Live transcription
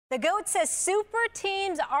The GOAT says super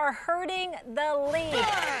teams are hurting the league.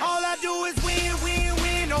 All I do is win, win,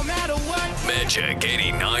 win, no matter what. Magic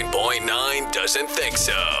 89.9 doesn't think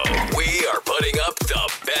so. We are putting up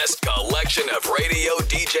the best collection of radio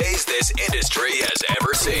DJs this industry has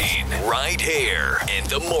ever seen. Right here in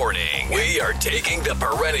the morning, we are taking the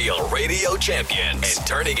perennial radio champions and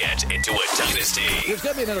turning it into a dynasty. There's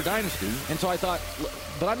going to be another dynasty, and so I thought,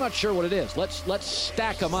 but I'm not sure what it is. Let's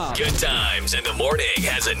stack them up. Good Times in the Morning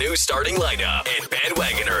has a new starting lineup, and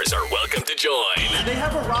bandwagoners are welcome to join. They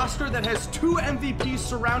have a roster that has 2 MVPs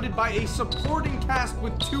surrounded by a supporting cast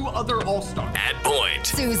with 2 other All-Stars. At Point,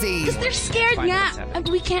 Susie. Because they're scared, yeah.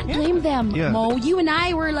 We can't blame them. Yeah. Mo, you and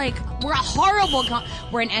I were like, we're a horrible,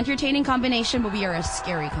 we're an entertaining combination, but we are a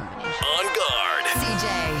scary combination. On Guard, CJ.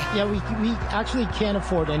 Yeah, we actually can't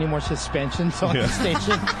afford any more suspensions on the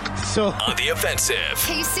station. So on the offensive,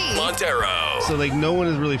 KC. Montero, So, no one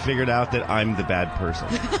has really figured out that I'm the bad person.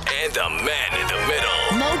 and the man in the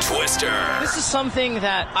middle, Mo Twister. This is something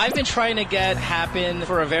that I've been trying to get happen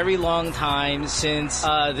for a very long time since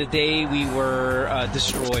the day we were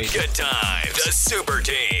destroyed. Good Times, the Super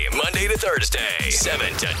Team, Monday to Thursday,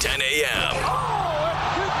 7 to 10 a.m.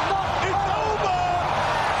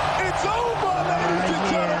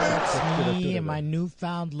 me and my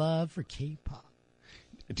newfound love for K-pop.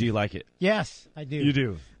 Do you like it? Yes, I do. You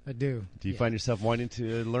do? I do. Do you find yourself wanting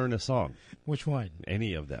to learn a song? Which one?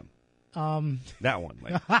 Any of them? That one.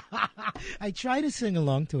 I try to sing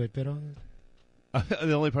along to it, but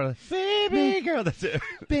The only part of baby girl, that's it.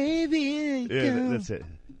 baby, girl, That's it.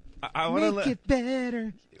 I want make to it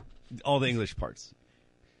better. all the English parts.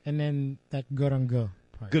 And then that gorong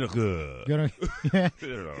part. Good. Gorong.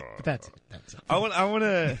 But that's it. I want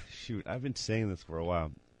to shoot. I've been saying this for a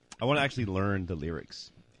while. I want to actually learn the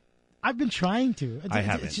lyrics. I've been trying to. I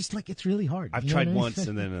haven't. It's just it's really hard. I've You know tried what I mean? once,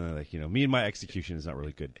 and then me and my execution is not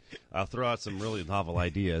really good. I'll throw out some really novel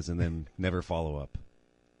ideas and then never follow up.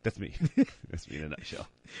 That's me. That's me in a nutshell.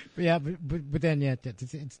 But yeah, but then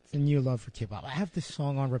it's a new love for K-pop. I have this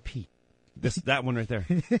song on repeat. That one right there.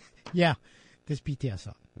 Yeah, this BTS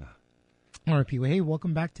song. On repeat. Well, hey,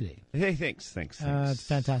 welcome back today. Hey, thanks. It's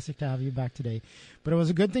fantastic to have you back today. But it was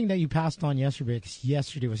a good thing that you passed on yesterday, because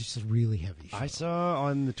yesterday was just a really heavy show. I saw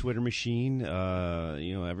on the Twitter machine,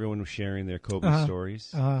 everyone was sharing their Kobe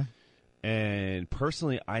stories. And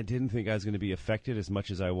personally, I didn't think I was going to be affected as much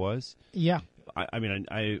as I was. Yeah.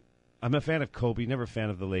 I'm a fan of Kobe, never a fan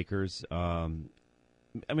of the Lakers. I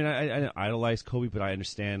idolize Kobe, but I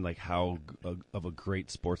understand how of a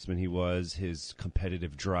great sportsman he was, his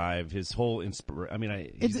competitive drive, his whole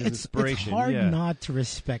inspiration. He's an inspiration. It's hard not to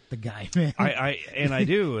respect the guy, man. I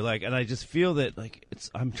do and I just feel that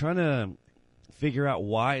I'm trying to figure out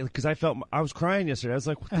why, because I was crying yesterday. I was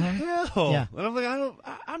like, what the hell? Yeah. And I'm like,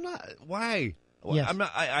 I'm not. Why? Yes. I'm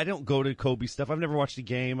not. I don't go to Kobe stuff. I've never watched a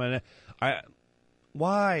game.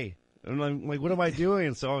 Why? And I'm like, what am I doing?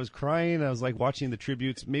 And so I was crying. I was watching the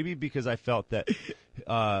tributes, maybe because I felt that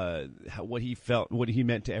what he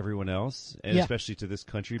meant to everyone else, and especially to this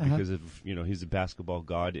country, because of he's a basketball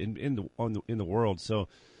god in the world. So,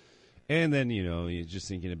 and then you're just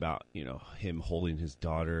thinking about him holding his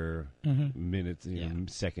daughter minutes,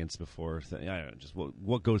 seconds before. I don't know, just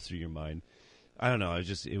what goes through your mind. I don't know.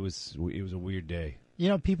 It was a weird day.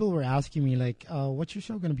 People were asking me what's your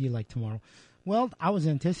show going to be like tomorrow? Well, I was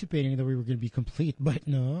anticipating that we were going to be complete, but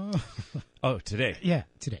no. Oh, today? Yeah,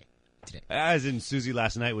 today. As in, Susie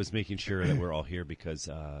last night was making sure that we're all here because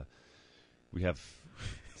we have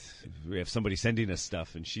somebody sending us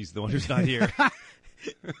stuff, and she's the one who's not here.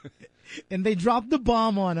 And they dropped the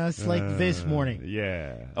bomb on us this morning.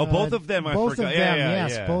 Yeah. Oh, both of them. Both forgot. of them. Yeah,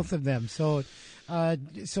 yes, yeah. both of them. So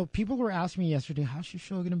people were asking me yesterday, how's your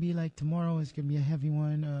show going to be like tomorrow? It's going to be a heavy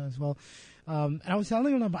one as well. And I was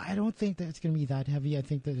telling them, but I don't think that it's going to be that heavy. I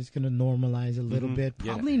think that it's going to normalize a little bit.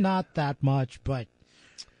 Probably not that much, but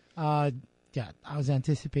I was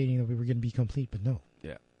anticipating that we were going to be complete, but no.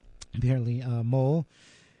 Yeah. Apparently, Mo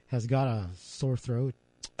has got a sore throat.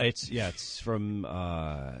 It's from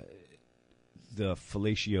the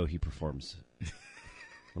fellatio he performs.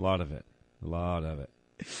 A lot of it.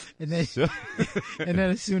 And then, and then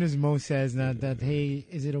as soon as Mo says that, hey,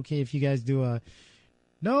 is it okay if you guys do a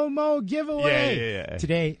No Mo giveaway yeah.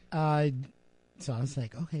 today? So I was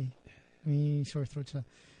like, okay, sore throat.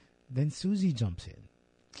 Then Susie jumps in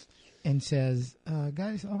and says,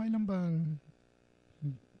 guys, okay lang bang?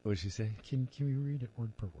 What did she say? Can we read it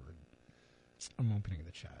word per word? I'm opening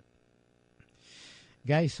the chat.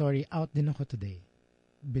 Guys, sorry, out din ako today.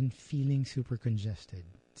 Been feeling super congested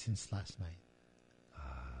since last night.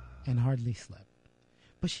 And hardly slept.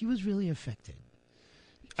 But she was really affected.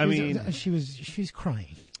 She's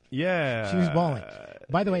crying. Yeah. She was bawling.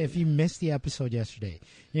 By the way, if you missed the episode yesterday,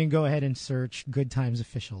 you can go ahead and search Good Times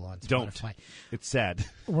Official on Spotify. Don't. It's sad.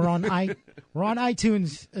 We're on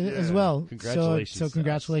iTunes as well. Congratulations. So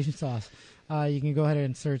congratulations to us. You can go ahead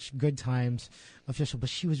and search Good Times Official. But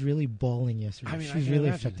she was really bawling yesterday. She was really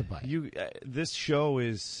affected by it. This show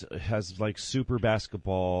has like super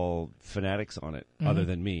basketball fanatics on it, other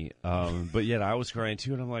than me. But yet I was crying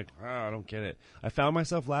too, and I'm like, I don't get it. I found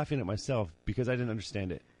myself laughing at myself because I didn't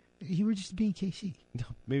understand it. You were just being Casey. No,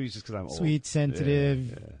 maybe it's just because I'm old. Sweet,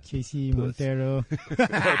 sensitive, Casey Montero.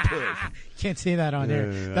 Can't say that on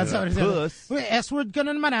there. That's how it is. Puss. Wait, S-word ka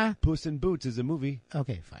na naman, ah. Puss in Boots is a movie.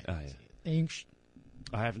 Okay, fine. Yeah.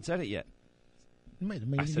 I haven't said it yet.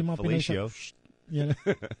 I said fellatio. Yeah.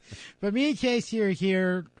 But me and Casey are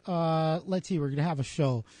here. Let's see. We're going to have a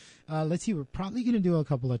show. Let's see. We're probably going to do a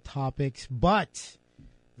couple of topics. But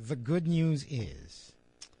the good news is,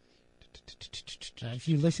 if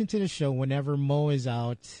you listen to the show, whenever Mo is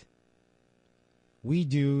out, we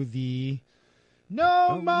do the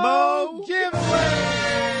No Mo giveaway.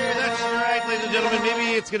 That's right, ladies and gentlemen.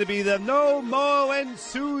 Maybe it's going to be the No Mo and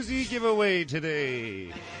Susie giveaway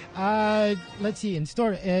today. Let's see. In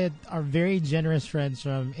store, our very generous friends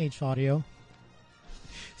from H Audio.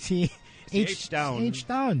 See, H Down. H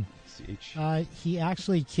Down. He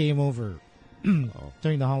actually came over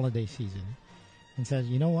during the holiday season and said,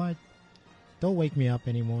 "You know what? Don't wake me up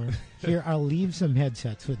anymore. Here, I'll leave some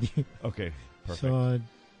headsets with you." Okay, perfect. So,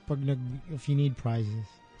 if you need prizes.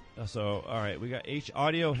 So, all right, we got H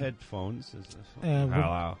Audio headphones.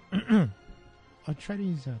 I'll try to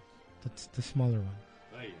use the smaller one.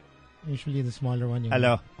 Usually the smaller one.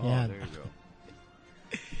 Hello. Yeah. There you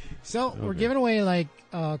go. So, we're giving away like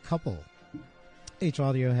a couple H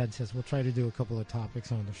Audio headsets. We'll try to do a couple of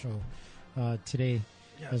topics on the show today.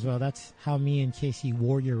 As well. That's how me and Casey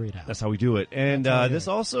warrior it out. That's how we do it. And this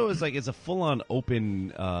also is like, it's a full-on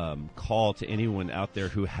open call to anyone out there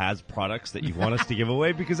who has products that you want us to give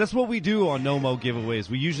away, because that's what we do on No Mo giveaways.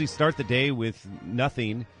 We usually start the day with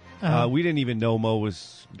nothing. We didn't even know Mo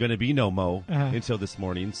was going to be No Mo until this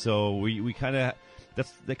morning. So we kind of,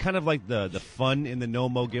 that's kind of like the fun in the No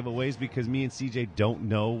Mo giveaways, because me and CJ don't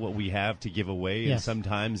know what we have to give away. Yes. And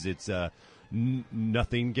sometimes it's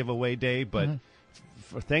nothing giveaway day, but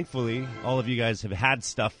thankfully, all of you guys have had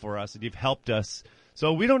stuff for us, and you've helped us.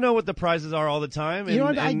 So we don't know what the prizes are all the time. You know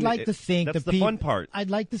what? I'd like to think that's the fun part. I'd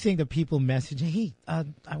like to think that people message, "Hey, I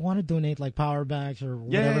want to donate like power bags or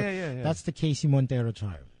whatever." Yeah. That's the Casey Montero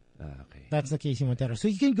charm. Okay. That's the Casey Montero. So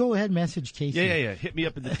you can go ahead and message Casey. Yeah. Hit me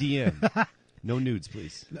up in the DM. No nudes,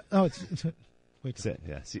 please. Oh, wait.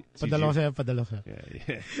 Padalo sa'yo.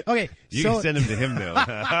 Yeah. Okay, you can send them to him though.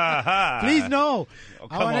 Please no.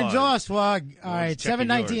 Come on. Diyos, wag. All right, checking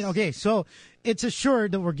 719. yours. Okay, so it's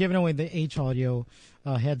assured that we're giving away the H Audio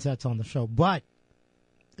headsets on the show. But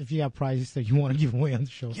if you have prizes that you want to give away on the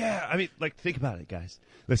show, yeah, I mean, like, think about it, guys.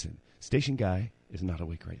 Listen, Station Guy is not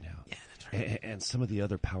awake right now. Yeah, that's right. And some of the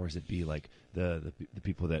other powers that be, like the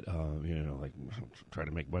people that like try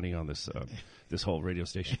to make money on this this whole radio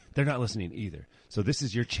station, they're not listening either. So this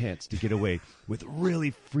is your chance to get away with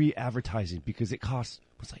really free advertising, because it costs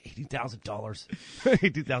what's like $80,000,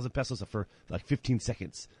 80,000 pesos for like 15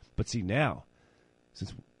 seconds. But see, now,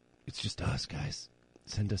 since it's just us, guys,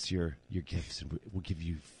 send us your gifts and we'll give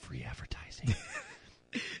you free advertising.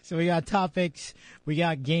 So we got topics, we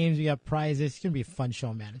got games, we got prizes. It's going to be a fun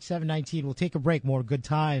show, man. It's 7:19. We'll take a break. More Good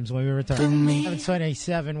Times when we return.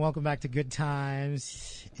 7:27. Welcome back to Good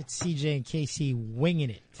Times. It's CJ and Casey winging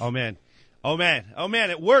it. Oh, man,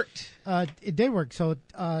 it worked. It did work. So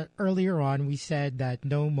earlier on, we said that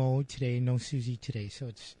no Mo today, no Susie today. So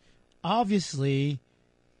it's obviously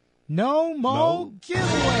No Mo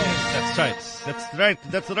giveaway. That's right.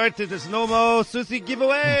 There's No Mo Susie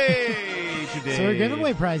giveaway today. So we're giving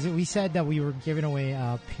away prizes. We said that we were giving away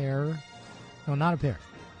a pair. No, not a pair.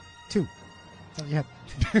 Two. So you have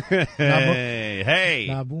Hey.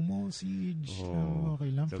 Labo mo, Siege.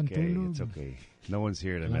 Okay lang, It's okay. No one's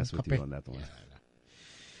here to mess with you on that one.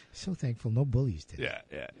 So thankful. No bullies today.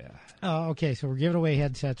 Yeah. Okay, so we're giving away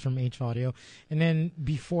headsets from H Audio. And then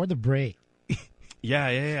before the break,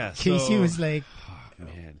 Yeah. Casey was like, oh,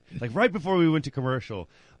 man, like right before we went to commercial,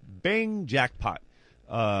 bang, jackpot.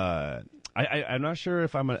 I'm not sure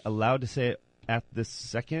if I'm allowed to say it at this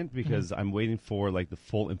second, because I'm waiting for like the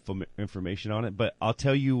full information on it. But I'll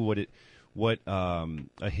tell you what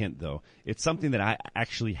a hint though. It's something that I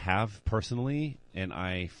actually have personally, and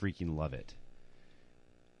I freaking love it.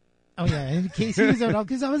 Oh yeah, and Casey was out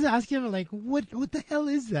because I was asking him like, what the hell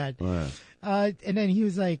is that? Yeah. And then he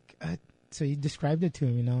was like, so he described it to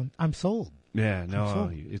him. I'm sold. Yeah, no,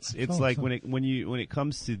 So- it's so- like so- when it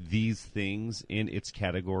comes to these things in its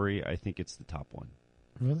category, I think it's the top one.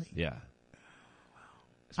 Really? Yeah,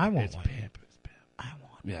 I want it's one. pimp. It's pimp. I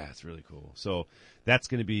want. Yeah, it's really cool. So that's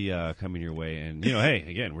going to be coming your way, and hey,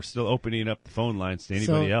 again, we're still opening up the phone lines to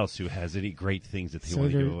anybody So- else who has any great things that they So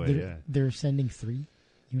want to they're, give away. they're, they're sending 3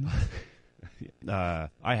 units. Yeah,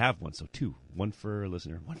 I have one, so 2, 1 for a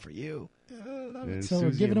listener, 1 for you. And So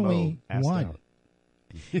we're Susie giving and Mo away asked 1. out.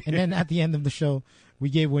 And then at the end of the show, we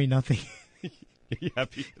gave away nothing. Yeah,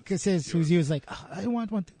 Because Susie was like, I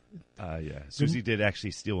want one too. yeah. Susie did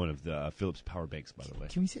actually steal one of the Philips power banks, by the way.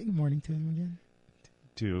 Can we say good morning to him again?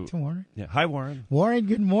 To Warren? yeah, hi Warren. Warren,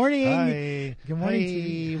 good morning. Hi. Good morning Hi, to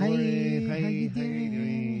you. Warren. Hi. Hi. How you How you doing?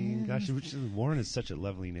 doing? Gosh, Warren is such a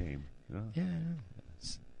lovely name. You know? Yeah.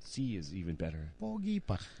 C is even better. Pogi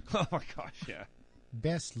pa. Oh my gosh, yeah.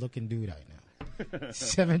 Best looking dude I know.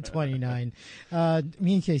 7:29.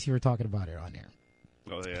 Me and Casey were talking about it on air.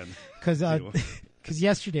 Oh yeah. Because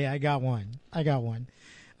yesterday I got one.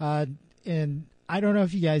 And I don't know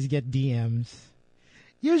if you guys get DMs.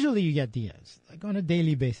 Usually you get DMs, like on a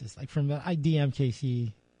daily basis. Like I DM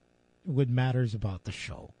Casey with matters about the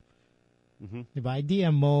show. If I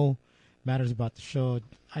DM Mo, matters about the show.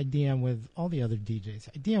 I DM with all the other DJs.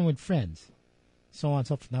 I DM with friends, so on and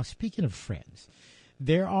so forth. Now, speaking of friends,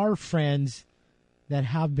 there are friends that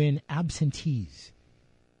have been absentees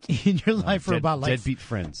in your life for about like deadbeat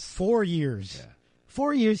friends. 4 years. Yeah.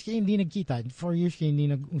 4 years kayo hindi nagkita. 4 years kayo hindi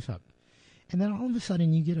nag-usap. And then all of a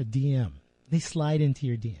sudden you get a DM. They slide into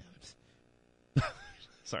your DMs.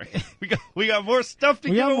 Sorry, we got more stuff to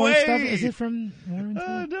We give got more away. stuff. Is it from Warren?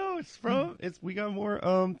 No, we got more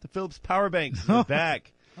the Philips power banks. They're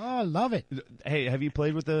back. Oh, I love it. Hey, have you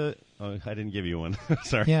played with the? Oh, I didn't give you one.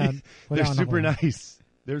 Sorry. Yeah, they're wala super ako. nice.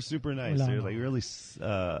 They're super nice. Wala They're ako. like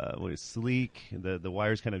really sleek. The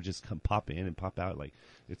wires kind of just pop in and pop out. Like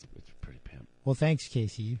it's pretty pimp. Well, thanks,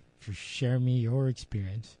 Casey, for sharing me your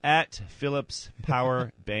experience. At Philips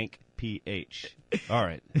Power Bank PH. All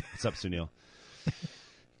right, what's up, Sunil?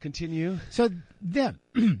 Continue. So them,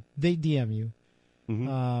 they DM you, Mm-hmm.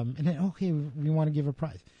 and then okay, we want to give a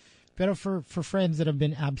prize. But for friends that have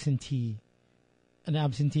been absentee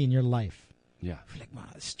in your life, Yeah. for like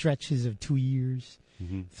stretches of 2 years,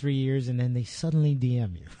 Mm-hmm. 3 years, and then they suddenly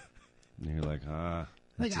DM you. And you're like,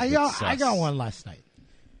 Like that's a I bit got sus. one last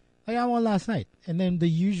night. And then the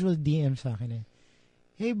usual DM sa akin eh,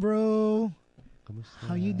 hey bro,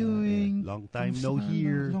 how you doing? Long time Kamusta no ka?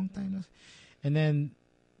 hear. Long time no. And then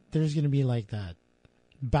there's gonna be like that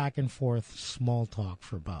back and forth small talk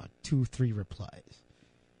for about 2-3 replies,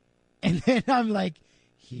 and then I'm like,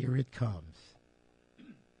 here it comes.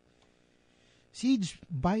 Siege,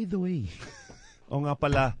 by the way. Oh nga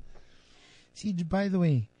pala. Siege, by the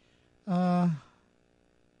way, may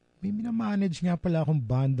minamanage nga pala akong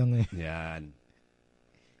banda ngayon. Yan.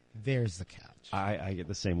 There's the catch. I get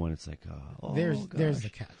the same one. It's like, There's gosh. the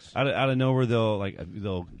catch. Out of nowhere,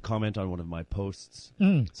 they'll comment on one of my posts,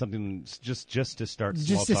 something just to start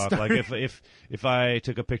small Just to talk. start. Like if I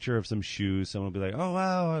took a picture of some shoes, someone will be like, "Oh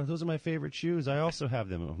wow, those are my favorite shoes. I also have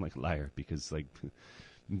them." I'm like, liar, because like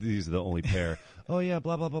these are the only pair. Oh yeah,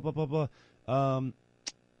 blah blah blah blah blah blah.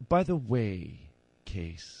 By the way,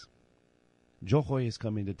 Case, Johoy is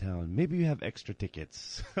coming to town. Maybe you have extra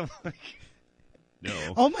tickets. I'm like, no.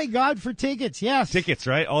 Oh my God, for tickets, yes. Tickets,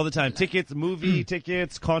 right? All the time. Tickets, movie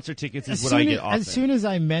tickets, concert tickets is As what soon I as, get often. as soon as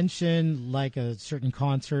I mention like a certain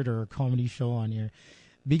concert or a comedy show on here,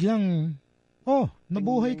 biglang, oh,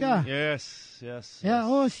 nabuhay ka. Yes. Yeah,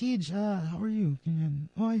 oh, Siege, how are you? Ganyan.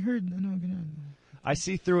 Oh, I heard, ganyan. I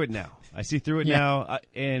see through it now. Yeah. now.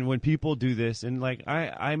 And when people do this, and like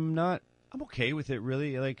I'm okay with it,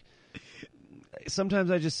 really. Like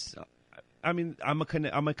sometimes I'm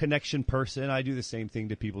a connection person. I do the same thing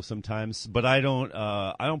to people sometimes, but I don't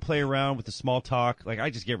play around with the small talk. Like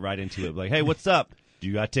I just get right into it. Like, hey, what's up? Do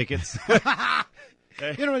you got tickets?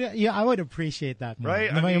 You know, yeah, I would appreciate that more.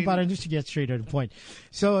 Right? I I mean, mean- just to get straight to the point.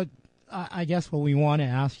 So, I guess what we want to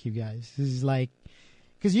ask you guys is like,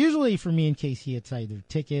 because usually for me and Casey, it's either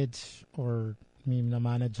tickets or may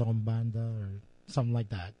namanage akong banda or something like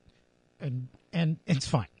that, and it's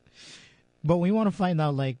fine. But we want to find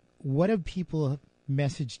out like, what have people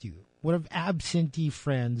messaged you? What have absentee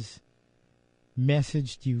friends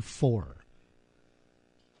messaged you for?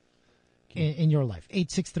 In your life,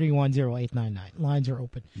 863108999. Lines are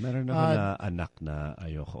open. Meron ako na anak na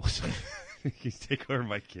ayoko. You take over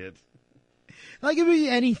my kids. Like it could be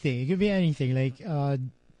anything. It could be anything. Like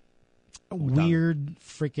weird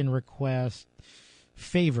freaking request,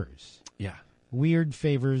 favors. Yeah. Weird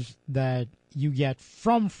favors that you get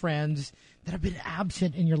from friends that have been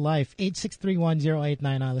absent in your life.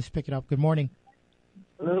 8631089. Let's pick it up. Good morning.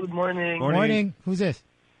 Hello, good morning. Morning. Who's this?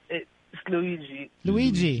 It's Luigi.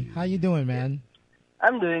 Luigi. How you doing, man?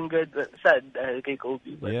 I'm doing good, but sad dahil kay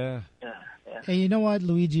Kobe. But, Yeah. yeah. Hey, you know what,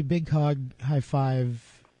 Luigi? Big hug, high five.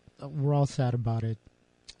 We're all sad about it.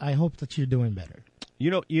 I hope that you're doing better.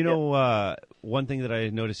 One thing that I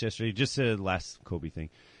noticed yesterday, just the last Kobe thing,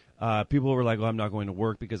 people were like, "Oh, I'm not going to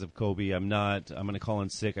work because of Kobe. I'm going to call in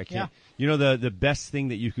sick. I can't." Yeah. You know, the best thing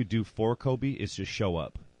that you could do for Kobe is just show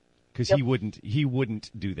up, because he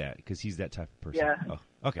wouldn't do that because he's that type of person. Yeah. Oh,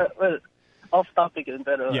 okay. Well, off topic yun,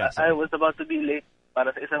 pero Yeah, I was about to be late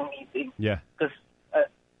para sa isang meeting. Yeah. Because,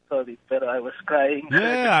 sorry, pero I was crying.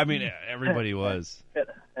 Yeah, I mean, everybody was.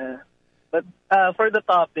 But for the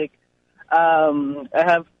topic, I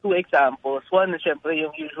have two examples. One is syempre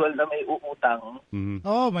yung usual na may uutang. Mm-hmm.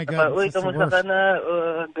 Oh my God, Uy, that's the kamusta worst. ka na?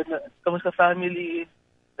 Kamusta family?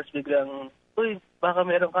 Tapos biglang, uy, baka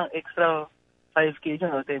meron kang extra 5K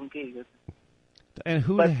dyan o 10K. And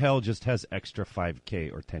who the hell just has extra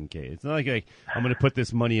 5K or 10K? It's not like I'm going to put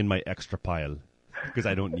this money in my extra pile because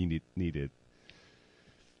I don't need it.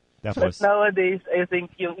 That But was nowadays, I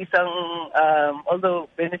think yung isang, although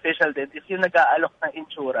beneficial din, is yung nag-aalok ng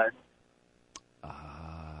insurance.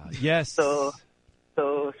 yes. So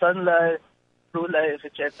Sun Life, True Life,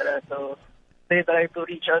 etc. So they try to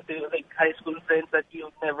reach out to like high school friends that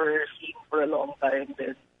you've never seen for a long time.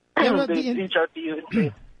 Then Yeah, but they reach out to you and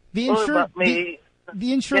say, The "Oh, insurance, but may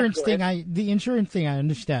the insurance Yes, go thing, the insurance thing, I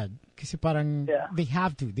understand. Kasi parang they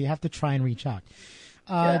have to try and reach out.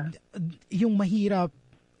 Yung mahirap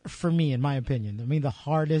for me, in my opinion, I mean, the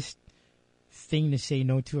hardest thing to say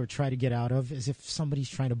no to or try to get out of is if somebody's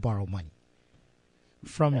trying to borrow money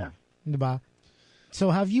from you, diba? So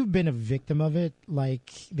have you been a victim of it?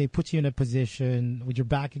 Like they put you in a position with your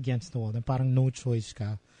back against the wall, and parang no choice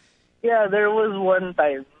ka. Yeah, there was one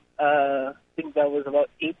time. I think that was about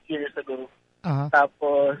 8 years ago.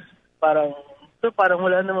 Tapos parang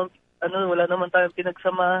wala naman tayong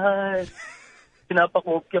pinagsamahan.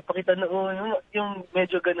 Pinapakopya pa kita noon. Yung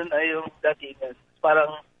medyo ganun ay yung datingan.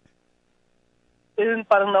 Parang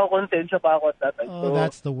nakokonsensya pa ako at that time. Oh,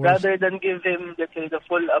 that's the worst. Rather than give him, let's say, the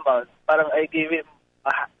full amount, parang I gave him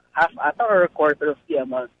a half ata or a quarter of the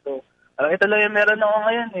amount. So, parang ito lang yung meron ako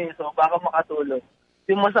ngayon eh. So, baka makatulong.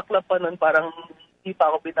 Yung masaklap pa nun, parang hindi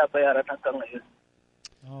pa ako binabayaran hanggang ngayon.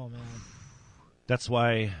 Oh, man. That's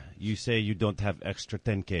why you say you don't have extra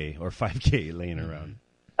 10K or 5K laying around.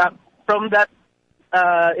 From that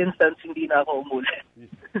instance, hindi na ako umulit.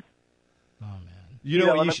 You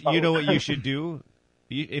know what you should do?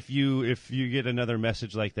 If you get another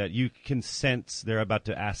message like that, you can sense they're about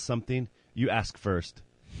to ask something. You ask first.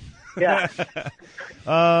 Yeah.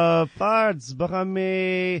 Pards, baka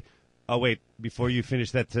may... Oh, wait. Before you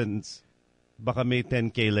finish that sentence, baka may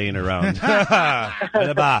 10K laying around.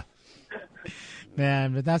 Ano ba?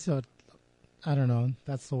 Man, but that's what, I don't know.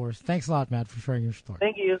 That's the worst. Thanks a lot, Matt, for sharing your story.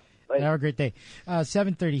 Thank you. Bye. Have a great day.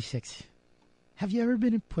 7:36. Have you ever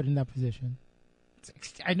been put in that position?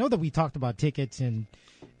 I know that we talked about tickets and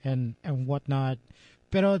whatnot,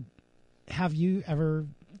 but have you ever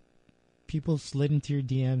people slid into your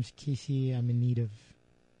DMs, Casey, I'm in need of...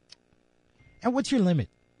 And what's your limit?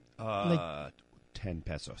 10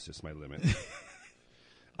 pesos is my limit.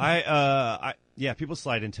 Yeah, people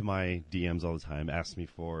slide into my DMs all the time, ask me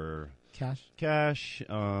for cash.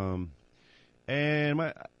 And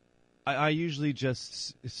I usually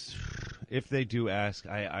just, if they do ask,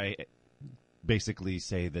 I basically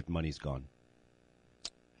say that money's gone.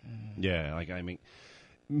 Yeah, like I mean,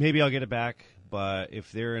 maybe I'll get it back, but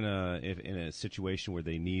if they're in a situation where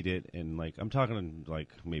they need it, and like I'm talking like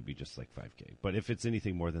maybe just like 5K, but if it's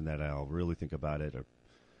anything more than that, I'll really think about it. Or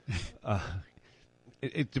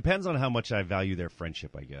it depends on how much I value their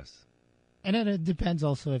friendship, I guess. And then it depends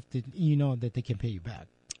also if you know that they can pay you back.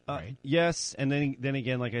 Right? Yes, and then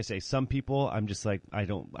again, like I say, some people I'm just like I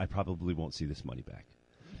probably won't see this money back.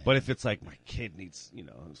 But if it's like my kid needs,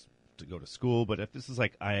 to go to school, but if this is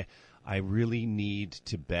like I really need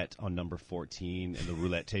to bet on number 14 in the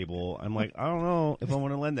roulette table, I'm like, I don't know if I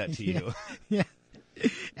want to lend that to you. Yeah.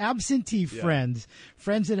 Absentee friends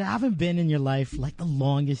that haven't been in your life like the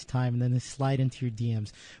longest time, and then they slide into your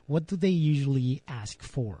DMs. What do they usually ask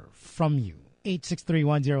for from you?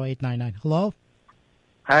 8631089. Hello?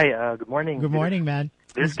 Hi, good morning. Good morning, man.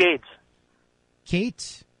 This is Kate.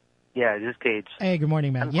 Kate? Yeah, this is Kate. Hey, good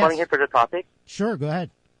morning, man. I'm calling in for the topic. Sure, go ahead.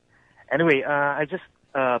 Anyway, I just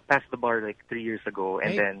passed the bar like 3 years ago,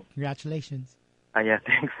 and then... Congratulations. Yeah,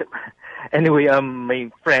 thanks. Anyway, my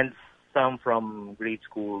friends, some from grade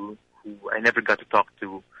school who I never got to talk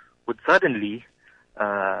to, would suddenly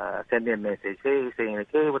send me a message, saying like,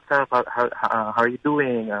 hey, what's up? How are you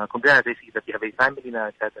doing? Congrats, I see that you have a family now,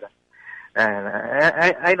 etc. And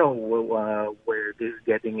I know where this is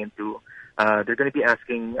getting into. They're going to be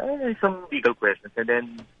asking some legal questions, and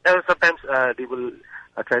then sometimes they will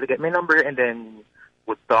try to get my number, and then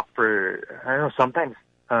would talk for sometimes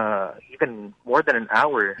even more than an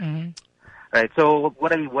hour. Mm-hmm. Right. So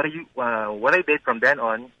what I did from then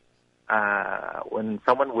on, when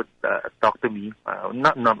someone would talk to me,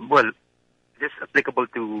 just applicable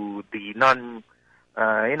to the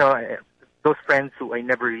those friends who I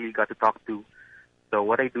never really got to talk to. So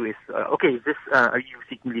what I do is, are you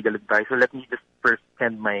seeking legal advice? So let me just first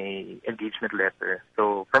send my engagement letter.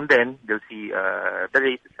 So from then, they'll see the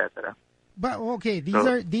rate, etc. But okay,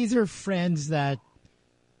 these are friends that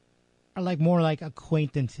are like more like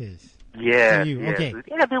acquaintances. Yeah. Yes. Okay.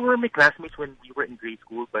 Yeah, they were my classmates when we were in grade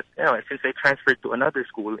school. But since I transferred to another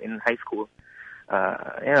school in high school,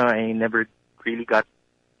 I never really got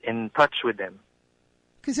in touch with them.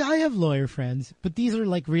 Because I have lawyer friends, but these are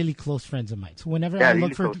like really close friends of mine. So whenever I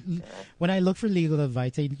look for legal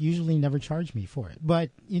advice, they usually never charge me for it.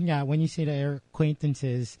 But when you say they're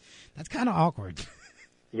acquaintances, that's kind of awkward.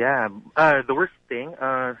 Yeah. The worst thing,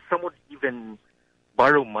 some would even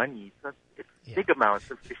borrow money. It's big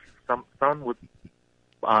amounts. Some would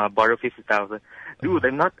borrow 50,000. Dude,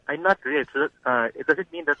 I'm not rich. It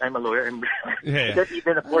doesn't mean that I'm a lawyer. I can't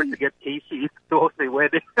even afford to get AC to host a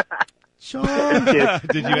wedding. Sean!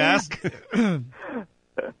 Did you ask?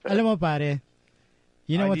 Alam mo, pare.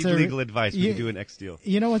 You know what's need legal advice. We can do an X deal.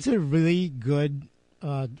 You know what's a really good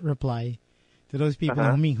reply to those people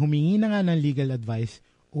na humingi na nga ng legal advice,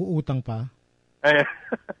 uutang pa?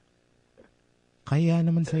 Kaya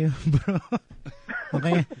naman sa'yo, bro.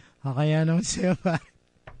 Kaya naman sa'yo, pare.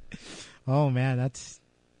 Oh, man, that's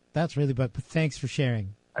really bad. But thanks for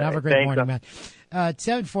sharing. Have a great morning, man.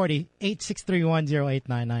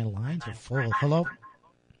 740-863-1089. Lines are full. Hello?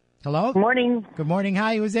 Hello? Good morning. Good morning.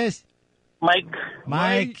 Hi, who's this? Mike.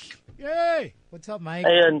 Yay! What's up, Mike?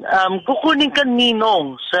 Ayun, kukunin ka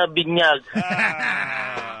ninong sa binyag.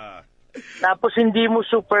 Tapos hindi mo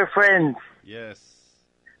super friends. Yes.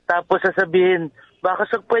 Tapos sasabihin, baka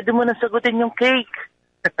pwede mo na sagutin yung cake.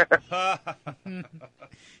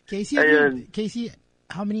 Casey,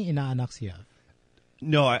 how many inaanaks you have?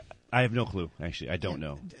 No, I have no clue. Actually, I don't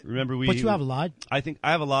know. Remember, But you have a lot? I think I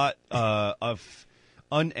have a lot of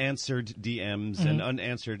unanswered DMs and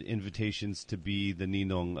unanswered invitations to be the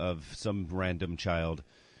ninong of some random child.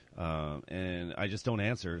 And I just don't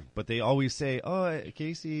answer. But they always say, oh,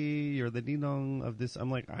 Casey, you're the ninong of this. I'm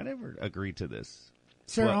like, I never agreed to this.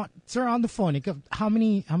 Sir, on the phone, how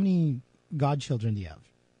many godchildren do you have?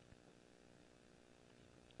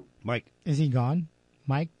 Mike. Is he gone?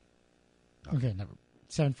 Mike? Okay, never.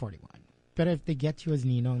 741. But if they get you as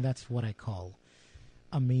ninong, that's what I call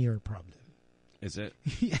a mayor problem. Is it?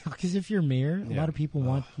 Yeah, because if you're mayor, a lot of people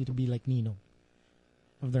want you to be like ninong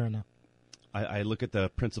of their anak. I look at the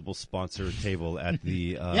principal sponsor table at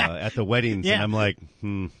the at the weddings, and I'm like,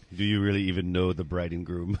 do you really even know the bride and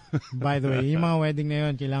groom? By the way, yung mga wedding na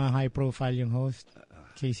yun, kailangan high profile yung host,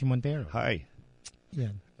 Casey Montero. Hi. Yeah,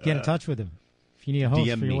 get in touch with him if you need a host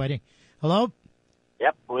DM for your me. wedding. Hello?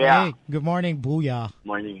 Yep, booyah. Hey, good morning, booyah.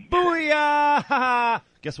 Morning. Booyah!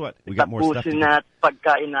 Guess what? We got more stuff to do. Tapusin na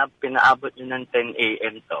pagka pinaabot nyo ng 10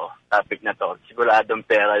 a.m. to, topic na to, siguradong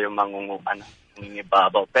pera yung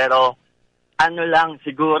mangingibabaw. Pero,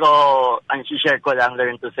 siguro, ang share ko lang,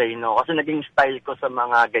 learn to say no. Kasi naging style ko sa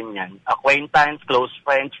mga ganyan. Acquaintance, close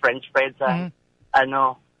friends,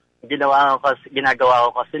 ginagawa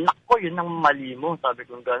ko kasi, nako, yun ang mali mo. Sabi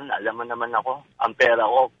ko gano'n, alam mo naman ako, ang pera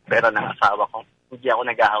ko, pera ng asawa ko. Hindi ako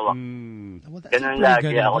naghahawak. Ganun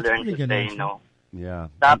lagi ako learn to say no.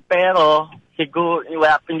 Yeah. Pero, siguro,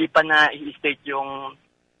 hindi pa na-state yung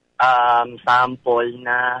sample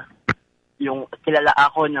na yung kilala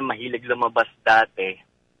ako na mahilig lumabas dati,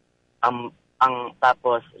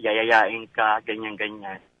 tapos yayayain ka,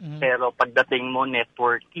 ganyan-ganyan. Pero pagdating mo,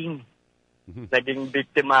 networking. Naging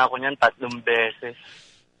biktima ako niyan 3 beses.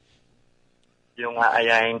 Yung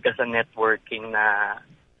aayain ka sa networking na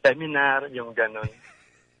seminar, yung ganun.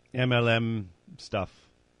 MLM stuff.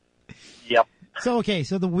 Yep. So, okay,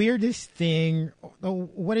 so the weirdest thing,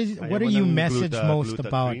 what do you message most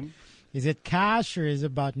about? Cream? Is it cash or is it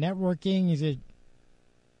about networking? Is it...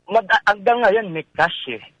 Hanggang ngayon, may cash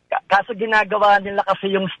eh. Kaso ginagawa nila kasi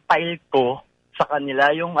yung style ko sa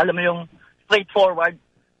kanila, yung, alam mo yung straightforward.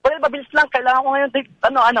 Pero mabilis lang, kailangan ko ngayon,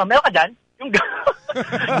 meron ka dyan? Yung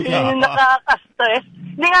nakaka-stress.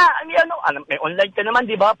 Hindi nga, may online ka naman,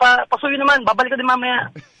 di ba? Pasuyo naman, babalik ka din mamaya.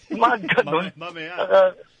 Yung mga ganun. Mamaya.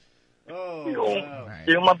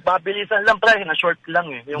 Yung mabilisan lang, pre, na short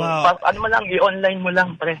lang eh. Yung ano mo lang, i-online mo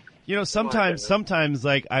lang, pre. You know, sometimes,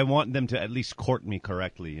 like, I want them to at least court me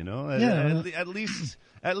correctly, you know? Yeah. At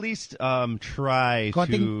least try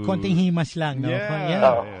to... Konting himas lang, no?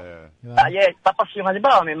 Tapos yung,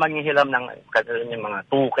 halimbawa, may manghihilam ng yung mga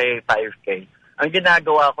 2K, 5K. Ang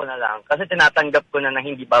ginagawa ko na lang, kasi tinatanggap ko na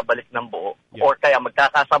hindi babalik ng buo, or kaya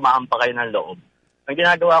magkakasamahan pa kayo ng loob. Ang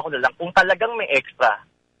ginagawa ko na lang, kung talagang may extra,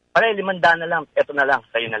 pare, 500 na lang, eto na lang,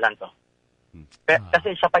 sa'yo na lang to.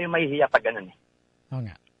 Kasi siya pa yung mahihiya pag ganun eh. Oo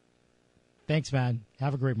nga. Thanks, man.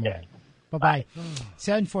 Have a great morning. Yeah. Bye-bye.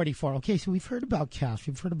 7:44. Okay, so we've heard about cash.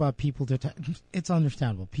 We've heard about people that... It's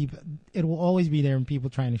understandable. It will always be there when people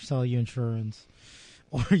trying to sell you insurance.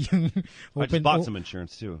 Or yung I just bought some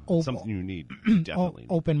insurance, too. Something you need, definitely.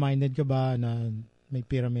 Open-minded ka ba na may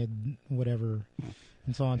pyramid, whatever,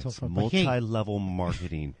 and so on and so forth. Multi-level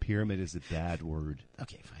marketing. Pyramid is a bad word.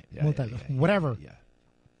 Okay, fine. Whatever. Yeah.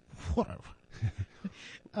 Whatever.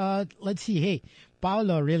 Let's see. Hey,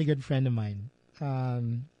 Paolo, a really good friend of mine,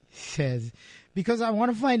 says, because we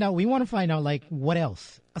want to find out, like, what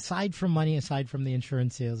else? Aside from money, aside from the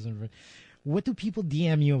insurance sales, what do people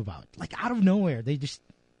DM you about? Like, out of nowhere. They just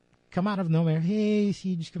come out of nowhere. Hey,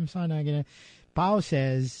 Siege, kamusta? Pao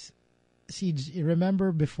says, Siege,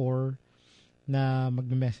 remember before na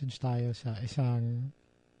magme-message tayo sa isang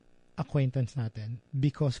acquaintance natin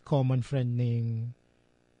because common friend ng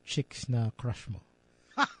chicks na crush mo?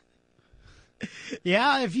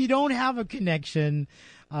 Yeah, if you don't have a connection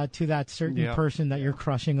to that certain person that you're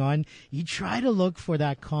crushing on, you try to look for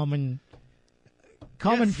that common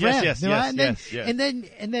friend. Yes. And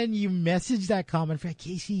then you message that common friend,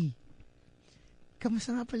 Casey,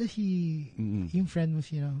 kamusta nga pala yung friend mo,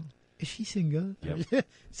 is she single? Yep.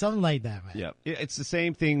 Something like that, man. Yeah, it's the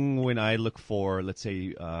same thing when I look for, let's say,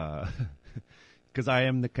 because I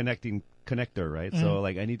am the connector, right? So,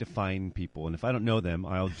 like, I need to find people, and if I don't know them,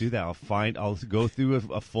 I'll do that. I'll go through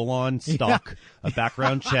a full-on stalk, a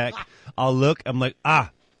background check. I'll look. I'm like, I'll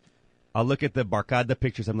look at the Barkada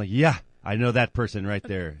pictures. I'm like, yeah, I know that person right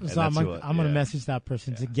there. So I'm going to message that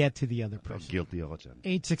person to get to the other person. Guilty all the time.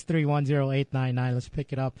 863-10899. Let's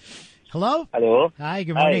pick it up. Hello? Hello? Hi,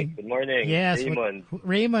 good morning. Hi, good morning. Yes. Raymond.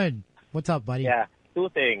 Raymond. What's up, buddy? Yeah, two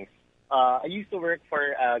things. I used to work for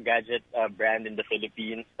a gadget brand in the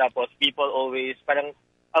Philippines. Tapos people always, parang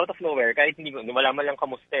out of nowhere, kahit hindi ko, wala man lang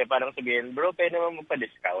kamusta, parang sabihin, bro, pwede naman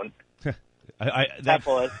magpa-discount.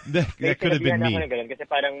 Tapos, that could have been me. Ganun, kasi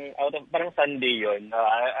parang Sunday yun.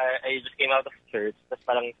 I just came out of church, tapos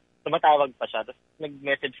parang tumatawag pa siya, tapos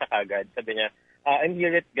nag-message siya kagad. Sabi niya, I'm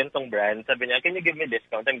here at gantong brand. Sabi niya, can you give me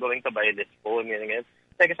discount? I'm going to buy this phone. Ganyan.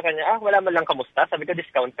 Sabi ko sa kanya, wala man lang kamusta. Sabi ko,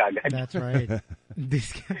 discount kagad. That's right.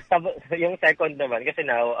 Yung second naman, kasi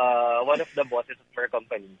now, one of the bosses of our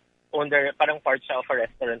company, parang part siya of a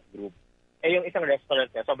restaurant group. Yung isang restaurant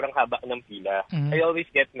niya, sobrang haba ng pila. I always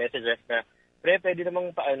get messages na, pwede namang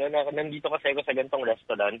nandito kasi ako sa gantong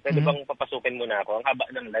restaurant, pwede bang papasukin mo na ako? Ang haba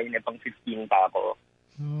ng line, pang 15 pa ako.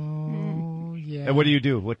 Oh, yeah. And what do you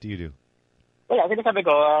do? Wala, kasi sabi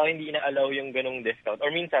ko, hindi ina-allow yung ganong discount. Or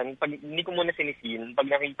minsan, pag hindi ko muna sinisin, pag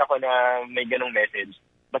nakita ko na may ganong message,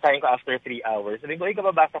 basahin ko after 3 hours. Sabi ko,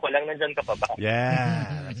 kababasa ko lang, nandyan ka pa ba? Yeah,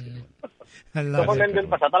 that's good. I love so kung nandun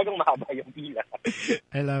pa siya, talagang mahaba yung pila.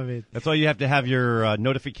 I love it. That's why you have to have your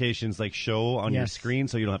notifications like show on your screen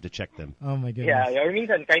so you don't have to check them. Oh my goodness. Yeah, or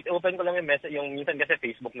minsan, kahit open ko lang yung message, yung minsan kasi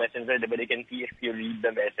Facebook Messenger, diba, they can see if you read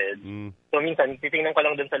the message. So minsan, titingnan ko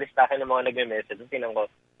lang dun sa listahan ng mga nag-message. So tingnan ko.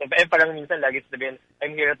 Parang minsan lagi sabihin,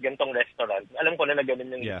 I'm here at gantong restaurant. Alam ko na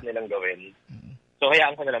ganun yung gusto nilang gawin. So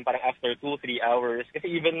hayaan ko na lang parang after 2-3 hours. Kasi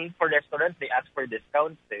even for restaurants, they ask for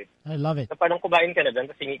discounts eh. I love it. So parang kumain ka na dyan,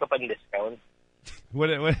 tapos hingi ka pa ng discount.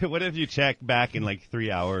 What if you check back in like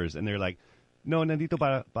 3 hours and they're like, no, nandito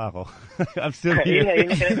pa ako. I'm still here.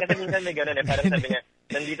 Kasi minsan may ganun eh. Parang sabi niya,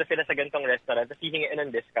 nandito sila sa gantong restaurant, tapos hihingi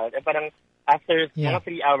ng discount. Parang after mga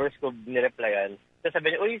 3 hours ko nireplyan, tapos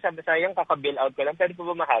sabi niya, sabi sayang kaka-bill out ko lang, pwede po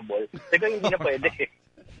ba mahabol? Sabi ko, hindi na pwede.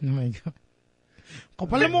 Oh my God.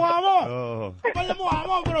 Kapal na mukha mo! Kapal na mukha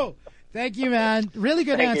mo, bro! Thank you, man. Really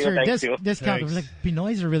good answer. Discount. Like,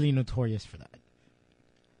 Pinoys are really notorious for that.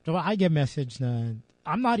 So I get message na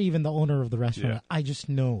I'm not even the owner of the restaurant. I just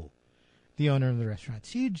know the owner of the restaurant.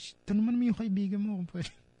 Siege, tanong mo yung kaibigan mo.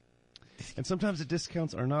 And sometimes the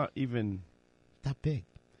discounts are not even that big.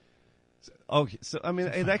 Okay, so I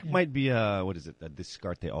mean that might be a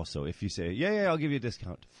discarte also. If you say, yeah, I'll give you a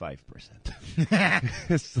discount, 5%.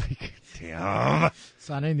 It's like, damn.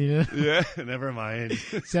 Sana hindi na. Yeah, never mind.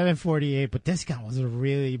 748, but discount was a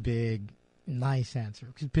really big, nice answer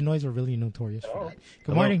because Pinoys are really notorious for that.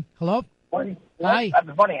 Good morning. Hello. Morning. Hi.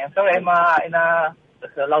 Good morning. I'm sorry, I'm in a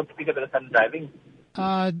loudspeaker because I'm driving.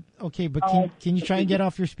 Okay, but can you try and get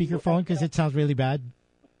off your speakerphone because it sounds really bad?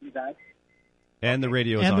 And the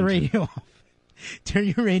radio is And on. the radio off. Turn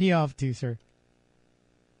your radio off too, sir.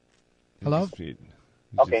 Hello?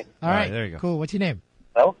 Okay. All right, there you go. Cool. What's your name?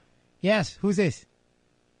 Hello? Yes. Who's this?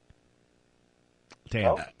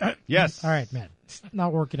 Damn. Yes. All right, man. It's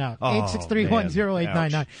not working out. Oh,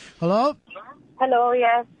 863-10899. Hello? Hello,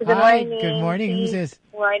 yes. Good Hi, morning. good morning. Who's this?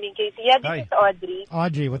 Good morning, Casey. Yeah, this Hi. is Audrey.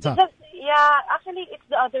 Audrey, what's up? Actually, it's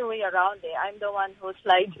the other way around. I'm the one who's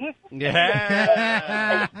sliding.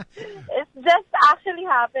 Yeah. It just actually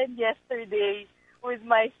happened yesterday with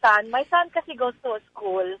my son. My son kasi goes to a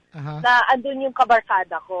school na andun yung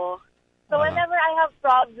kabarkada ko. So whenever I have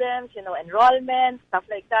problems, enrollment, stuff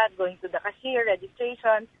like that, going to the cashier,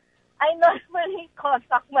 registration, I normally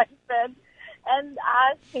contact my friend and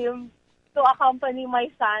ask him to accompany my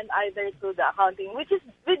son either to the accounting, which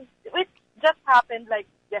just happened like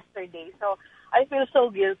yesterday. So I feel so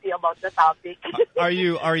guilty about the topic. Are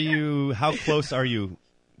you? How close are you?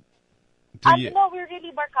 No, we're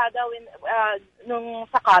really barkada nung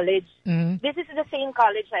sa college. Mm-hmm. This is the same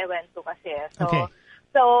college I went to kasi. So, Okay.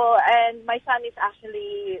 So, and my son is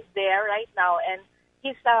actually there right now, and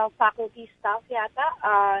he's a faculty staff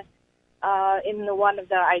yata in one of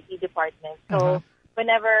the IT departments. So,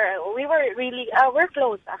 whenever we were really, we're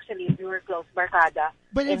close actually. We were close, barkada,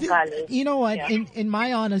 But in college. you know what? Yeah. In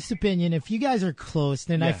my honest opinion, if you guys are close,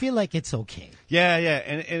 then I Yeah. feel like it's okay. Yeah,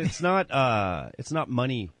 and it's not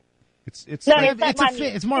money. It's No, like, it's not money.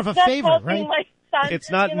 it's more of a It's just favor, helping right? my son, it's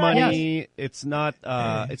not know. money. It's not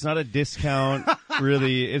a discount.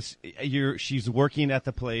 Really, she's working at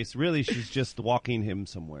the place. Really, she's just walking him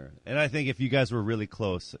somewhere. And I think if you guys were really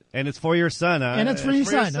close, and it's for your son, And it's for your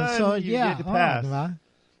son. So, you yeah. get to pass. diba?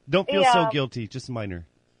 Don't feel so Yeah. guilty. Just minor.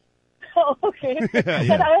 Oh, okay. Yeah.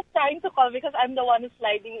 But I was trying to call because I'm the one who's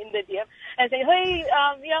sliding in the DM and say, hey,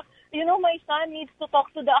 my son needs to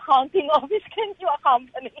talk to the accounting office. Can you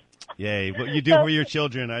accompany? Yay! What you do for your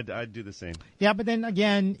children, I'd do the same. Yeah, but then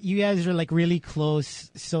again, you guys are like really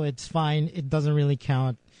close, so it's fine. It doesn't really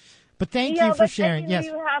count. But thank you for sharing. Yes.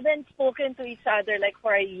 You haven't spoken to each other like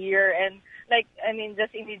for a year, and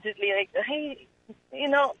just immediately like, hey,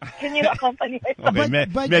 can you accompany my son? Okay,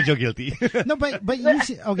 but- medyo guilty. No, but you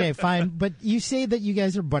say, okay, fine. But you say that you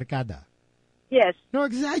guys are barkada. Yes. No,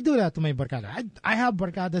 because I do that to my barkada. I have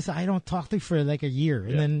barkadas I don't talk to for like a year,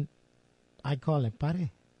 and then I call him pare.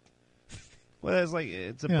 Well, it's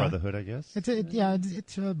a Yeah. brotherhood, I guess.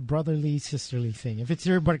 It's a brotherly, sisterly thing. If it's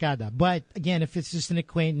your barkada, but again, if it's just an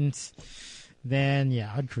acquaintance, then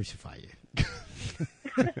yeah, I'd crucify you.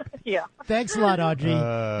 Yeah. Thanks a lot, Audrey.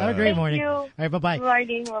 Have a great Thank morning. you. All right, bye-bye. Good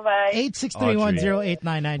morning. Bye-bye.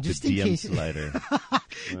 863-10899. Just in DM case, slider.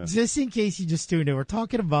 just in case you just tuned in, we're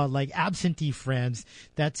talking about like absentee friends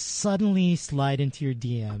that suddenly slide into your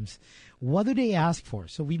DMs. What do they ask for?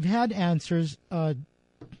 So we've had answers.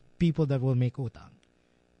 People that will make utang,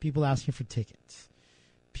 people asking for tickets,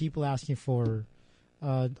 people asking for,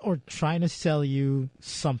 or trying to sell you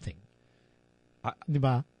something.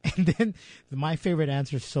 Diba? And then my favorite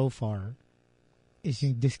answer so far is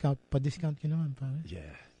yung discount ka naman, pare.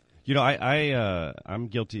 Yeah. I'm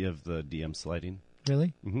guilty of the DM sliding.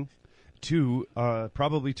 Really? Mm-hmm.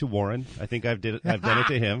 Probably to Warren. I think I've done it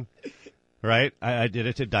to him. Right? I did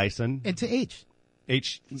it to Dyson. And to H.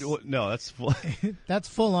 No, that's full. That's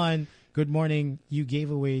full on. Good morning. You gave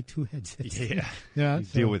away 2 headsets. Yeah. Yeah.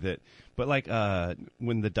 Deal with it. But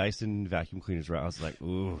when the Dyson vacuum cleaners were out, I was like,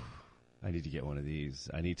 ooh, I need to get one of these.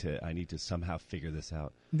 I need to somehow figure this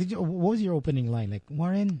out. What was your opening line? Like,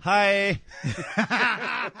 Warren? Hi.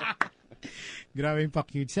 Grabe pa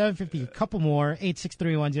cute. 750. A couple more.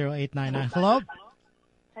 863-10899. Hello?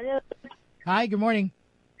 Hello. Hi, good morning.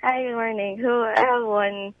 Hi, good morning. So I have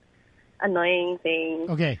one annoying thing.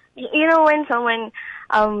 Okay. When someone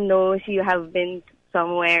knows you have been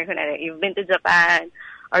somewhere, you've been to Japan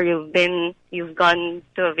or you've gone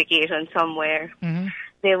to a vacation somewhere,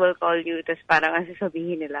 they will call you, tapos parang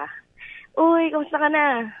sasabihin nila, uy, kamusta ka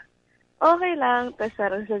na? Okay lang. Tapos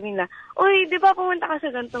parang sabihin nila, uy, di ba pumunta ka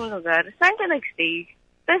sa ganitong lugar? Saan ka nagstay?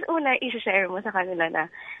 Tapos una, i-share mo sa kanila na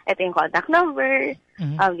ito yung contact number,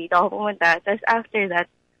 dito ako pumunta. Tapos after that,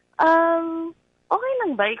 okay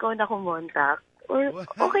lang ba ikaw na kumontak? Or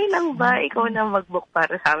okay lang ba ikaw na mag-book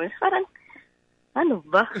para sa amin? Parang, ano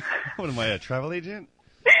ba? What am I, a travel agent?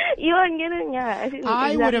 Yun, ganun nga.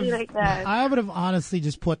 Exactly like that. I would have honestly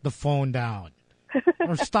just put the phone down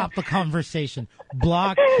or stop the conversation.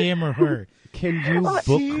 Block him or her. Can you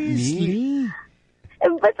book me?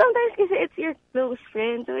 But sometimes kasi it's your close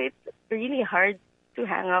friend, so it's really hard to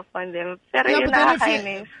hang up on them. Pero Yeah, yun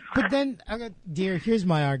nakakainis. but then, dear, here's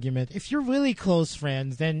my argument. If you're really close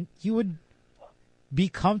friends, then you would be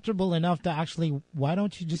comfortable enough to actually. Why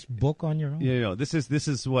don't you just book on your own? Yeah, no. This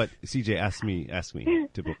is what CJ asked me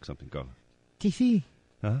to book something. Go. KC,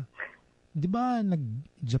 Huh? di ba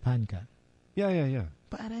nag-Japan ka? Yeah.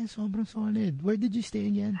 Parang sobrang solid. Where did you stay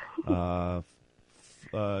again?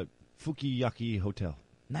 Fukiyaki Hotel.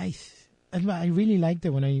 Nice. And I really liked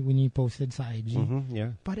it when you posted sa IG.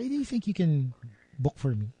 Yeah. But do you think you can book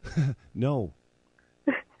for me? No.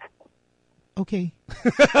 Okay.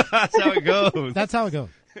 That's how it goes. That's how it goes.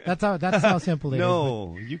 That's how simple it is.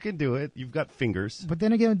 No, you can do it. You've got fingers. But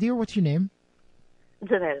then again, dear, what's your name?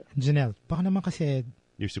 Janelle. Janelle. Baka naman kasi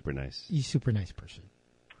You're super nice. you're a super nice person.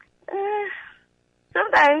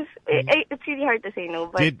 Sometimes, it's really hard to say no.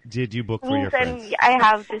 But Did you book for your minsan, friends? I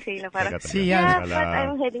have to say no. I Parang, got them. yeah, but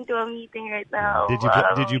I'm heading to a meeting right now. Did you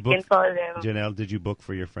You book? can call them. Janelle, did you book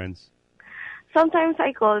for your friends? Sometimes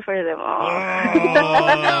I call for them.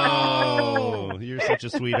 Oh, you're such a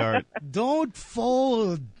sweetheart. Don't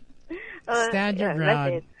fold. Stand your yeah,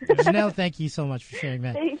 ground. that's it. Janelle, thank you so much for sharing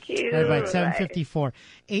that. Thank you. All right, 754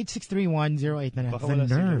 8631089. Baka The wala nerve.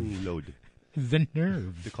 silang load The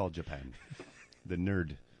nerve. to call Japan. The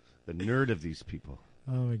nerd of these people.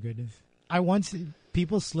 Oh my goodness.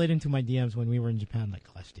 People slid into my DMs when we were in Japan like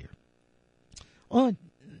last year. Oh,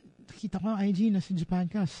 kita ko IG, nasa Japan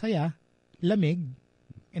ka. Saya. Lamig.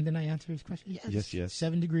 And then I answer his question. Yes.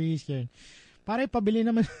 7 degrees. Yan. Pare, pabili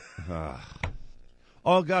naman.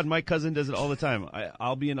 Oh God, my cousin does it all the time.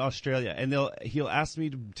 I'll be in Australia, and he'll ask me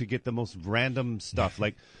to get the most random stuff,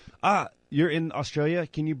 like, you're in Australia,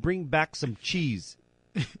 can you bring back some cheese?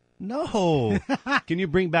 No. Can you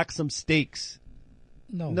bring back some steaks?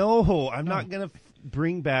 No, I'm not gonna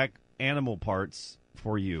bring back animal parts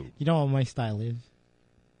for you. You know what my style is?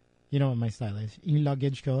 Yung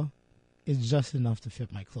luggage ko is just enough to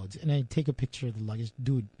fit my clothes. And I take a picture of the luggage.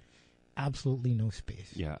 Dude, absolutely no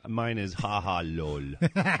space. Yeah, mine is haha lol.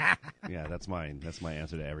 Yeah, that's mine. That's my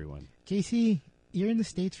answer to everyone. Casey, you're in the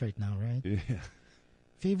States right now, right? Yeah.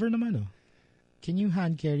 Favor naman, oh. Can you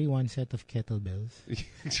hand carry one set of kettlebells?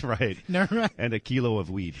 That's right. Never mind. And a kilo of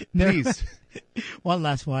weed. Never Please. One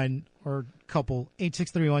last one, or couple.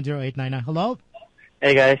 8631089. Hello?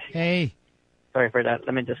 Hey, guys. Hey. Sorry for that.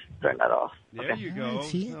 Let me just turn that off. There you go. Right,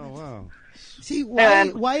 see? Oh, wow. See,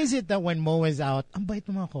 why is it that when Mo is out, ang bait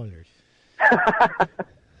ng mga callers?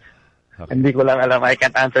 Hindi ko lang alam. I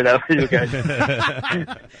can't answer that for you guys.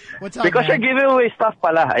 What's up, Because man? you're giving away stuff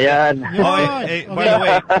pala. Ayan. Oh, hey,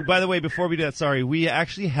 by the way, before we do that, sorry, we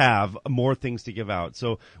actually have more things to give out.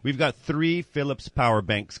 So we've got 3 Philips power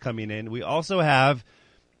banks coming in. We also have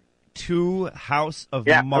 2 House of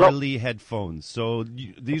Marley headphones. So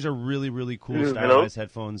these are really, really cool stylized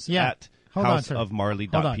headphones at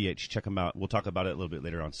houseofmarley.ph. Check them out. We'll talk about it a little bit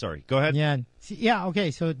later on. Sorry. Go ahead. Yeah,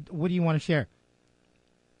 okay. So what do you want to share?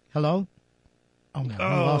 Hello? Oh, man.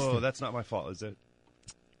 I lost it. That's not my fault, is it?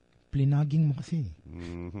 Plinaging mo kasi.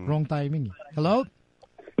 Wrong timing. Hello?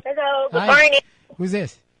 Hello. Good Hi. morning. Who's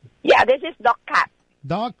this? Yeah, this is Doc Cat.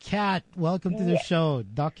 Doc Cat. Welcome to the show.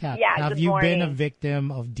 Doc Cat. Yeah, Have good you been a morning.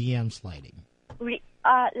 victim of DM sliding?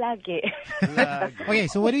 Lagi. Okay,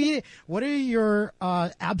 so what are your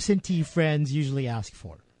absentee friends usually ask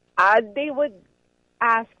for? They would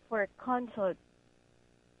ask for consult.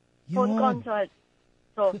 Phone consult.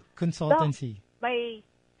 So, Consultancy. Doc, may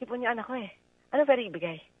sipon yung anak ko eh. Ano pwede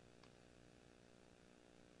ibigay?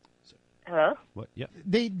 Hello? What? Yeah.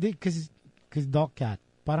 Because Doc Cat,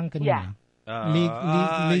 parang kanina. Yeah.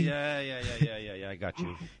 Yeah, I got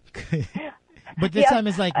you. But this time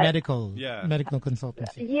it's like medical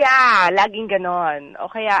consultancy. Yeah, laging ganon. O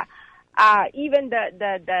kaya, even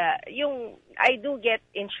the yung, I do get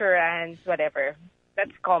insurance, whatever.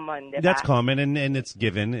 That's common, diba? That's common, and it's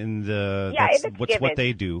given in the. Yeah, that's it's what's what given.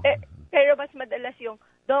 they do. Pero mas madalas yung,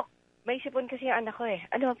 Doc, may sipon kasi yung anak ko eh.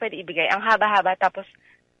 Ano pwede ibigay? Ang haba-haba, tapos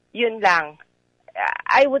yun lang.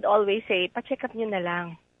 I would always say, pa-check up nyo na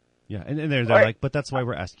lang. Yeah, and they're like, but that's why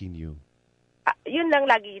we're asking you. Yun lang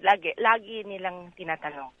lagi nilang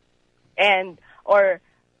tinatanong. And, or,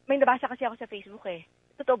 may nabasa kasi ako sa Facebook eh.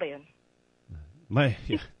 Totoo ba yun?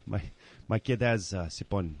 My kid has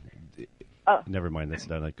sipon. Never mind, that's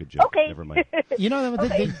not a good joke. Okay. Never mind. You know,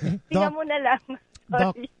 Tingnan mo na lang.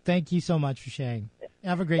 Doc, thank you so much for sharing.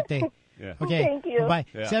 Have a great day. Yeah. Okay. Thank you. Bye.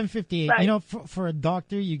 Yeah. 7:58. Bye. You know, for a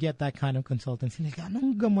doctor, you get that kind of consultancy. Like,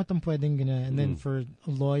 anong gamot ang pwedeng gina? And then for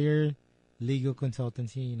a lawyer, legal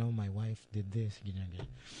consultancy, you know, my wife did this. Ganyan.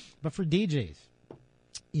 But for DJs,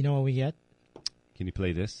 you know what we get? Can you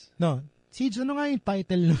play this? No. Siege, ano nga yung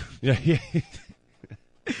title? Yeah.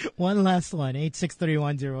 One last one.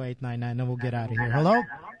 863-10899, and we'll get out of here. Hello?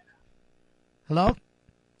 Hello?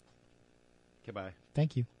 Goodbye.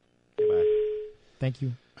 Thank you. Goodbye. Thank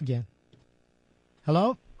you again.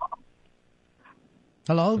 Hello?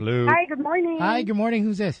 Hello? Hello. Hi, good morning. Hi, good morning.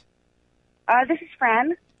 Who's this? This is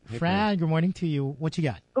Fran. Fran, good morning to you. What you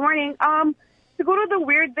got? Good morning. Siguro the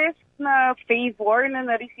weirdest na favor na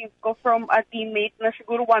na-receive ko from a teammate na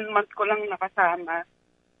siguro 1 month ko lang nakasama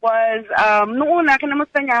was, noong una,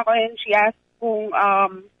 kinamusta niya ako and she asked kung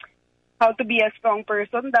how to be a strong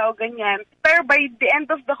person daw, ganyan. Pero by the end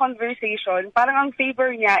of the conversation, parang ang favor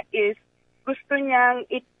niya is gusto niyang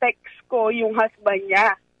i-text ko yung husband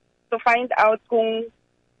niya to find out kung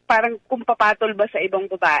parang kung papatol ba sa ibang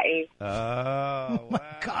babae. Oh, my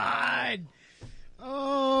God!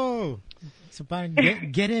 Oh! So parang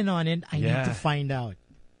get in on it. I need to find out.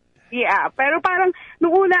 Yeah, pero parang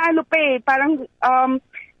nung una parang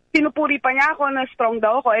pinupuri pa niya ako na strong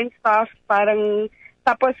daw ako and stuff. Parang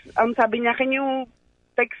tapos sabi niya, can you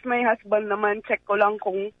text my husband naman, check ko lang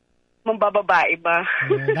kung mambababae ba.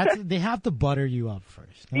 They have to butter you up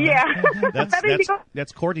first. No? Yeah.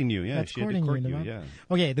 That's courting you. Yeah, that's she had to court you. Yeah.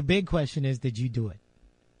 Okay, the big question is, did you do it?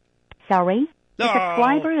 Sorry? The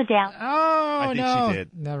subscriber is down. Oh, I think no. she did.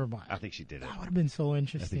 Never mind. I think she did it. That would have been so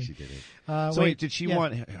interesting. I think she did it. So wait, did she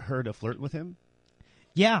want her to flirt with him?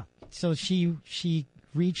 Yeah. So she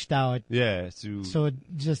reached out. Yeah. So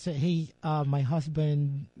just said, hey, my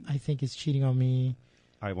husband, I think, is cheating on me.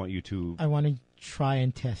 I want you to. I want to try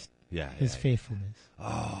and test his faithfulness.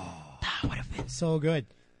 Oh. That would have been so good.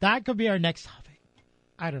 That could be our next topic.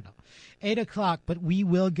 I don't know. 8 o'clock, but we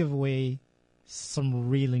will give away some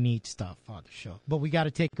really neat stuff on the show. But we got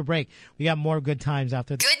to take a break. We got more good times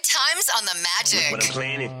after this. Good times on the Magic. When I'm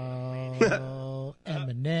playing it.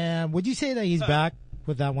 Eminem. Would you say that he's back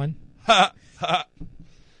with that one? I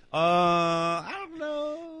don't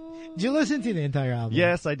know. Did you listen to the entire album?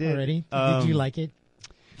 Yes, I did. Already? Did you like it?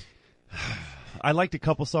 I liked a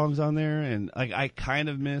couple songs on there, and I kind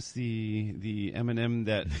of miss the Eminem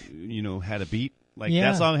that had a beat. Like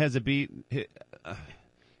that song has a beat.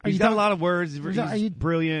 He's got a lot of words. He's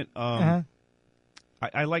brilliant. I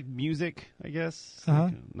like music, I guess.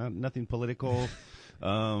 Like, nothing political.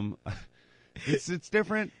 It's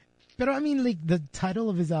different. But I mean, like the title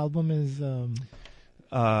of his album is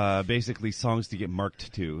basically songs to get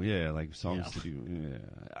marked to. Yeah, like songs to do. Yeah.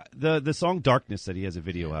 The song "Darkness" that he has a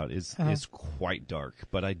video out is quite dark,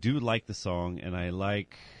 but I do like the song, and I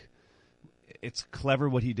like. It's clever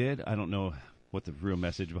what he did. I don't know what the real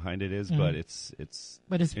message behind it is, but it's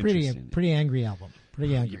pretty angry album.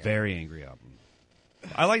 Pretty angry. Very angry album.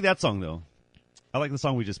 I like that song though. I like the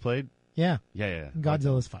song we just played. Yeah. Yeah.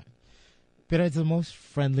 Godzilla's fine. But it's the most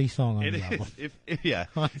friendly song on the album.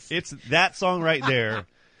 It's that song right there.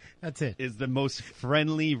 That's it. Is the most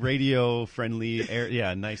friendly, radio friendly,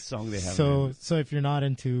 nice song they have. So if you're not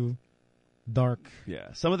into dark,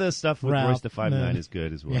 some of the stuff with Royce the 5'9" is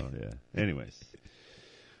good as well. Yeah. Anyways.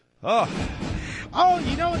 Oh,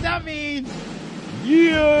 you know what that means?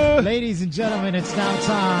 Yeah. Ladies and gentlemen, it's now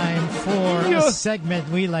time for a segment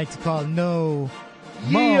we like to call No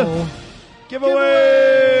Mo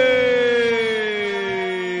Giveaway.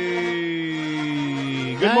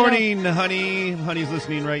 Good morning, honey. Honey's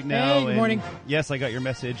listening right now. Hey, good morning. Yes, I got your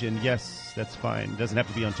message, and yes, that's fine. It doesn't have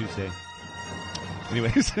to be on Tuesday.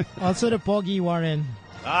 Anyways. Also the Pogi Warren.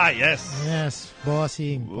 Yes. Yes,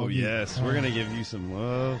 bossing. Oh, yes. We're going to give you some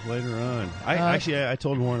love later on. I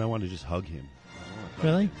told Warren I wanted to just hug him.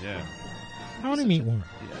 Really? Yeah. I want to meet Warren.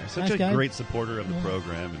 Yeah, such a great supporter of the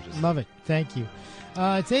program. And just love it. Thank you.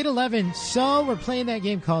 It's 8:11, so we're playing that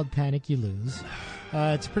game called Panic You Lose.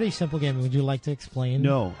 It's a pretty simple game. Would you like to explain?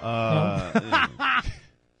 No. No.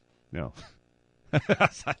 No.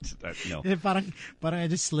 Parang I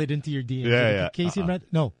just slid into your DMs. Yeah. Casey,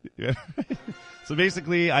 no. Yeah. So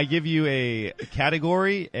basically, I give you a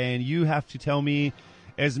category, and you have to tell me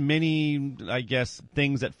as many, I guess,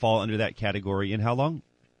 things that fall under that category in how long?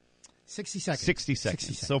 60 seconds. 60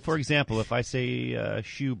 seconds. So, for example, if I say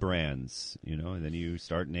shoe brands, and then you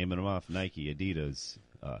start naming them off: Nike, Adidas,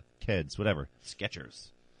 Keds, whatever, Skechers,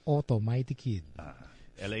 Otto, Mighty Kid,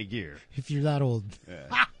 LA Gear. If you're that old.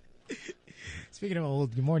 Yeah. Speaking of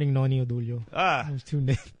old, good morning, Noni Odulio. I was tuned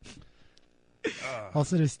in.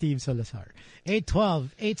 Also to Steve Salazar.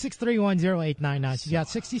 812-863-1089. So you got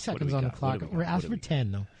 60 seconds on the clock. We're asking for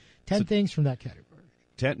 10, though. 10 things from that category.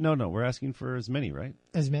 10? No. We're asking for as many, right?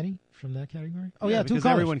 As many from that category? Oh, 2 callers.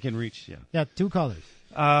 Everyone can reach, Yeah, 2 callers.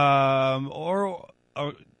 Or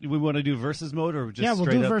do we want to do versus mode or just we'll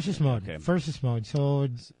straight do up? versus mode. Okay. Versus mode. So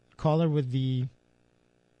caller with the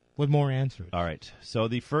with more answers. All right. So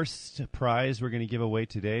the first prize we're going to give away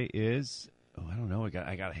today is, I don't know. I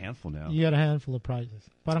got a handful now. You got a handful of prizes.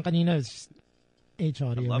 Parang kanina is H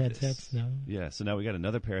audio headsets now. Yeah, so now we got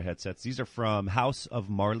another pair of headsets. These are from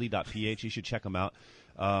houseofmarley.ph. You should check them out.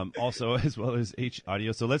 Also, as well as H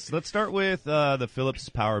audio. So let's start with the Philips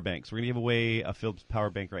power banks. We're going to give away a Philips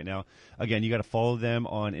power bank right now. Again, you got to follow them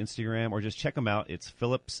on Instagram or just check them out. It's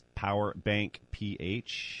Philips Power Bank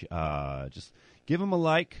PH. Just give them a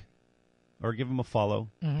like or give them a follow,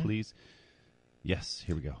 please. Yes,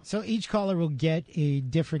 here we go. So each caller will get a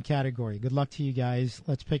different category. Good luck to you guys.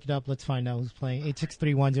 Let's pick it up. Let's find out who's playing.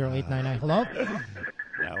 863-10899. Hello?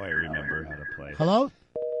 Now I remember how to play. Hello?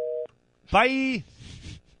 Bye.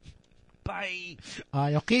 Bye.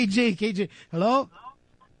 KJ. Hello?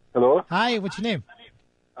 Hello? Hi, what's your name?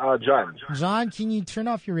 John. John, can you turn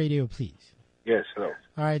off your radio, please? Yes, hello.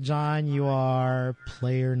 All right, John, you are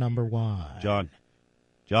player number 1. John?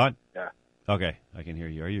 Yeah. Okay, I can hear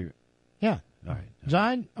you. Are you? Yeah. All right.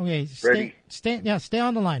 John, okay, Ready? stay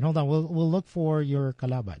on the line. Hold on. We'll look for your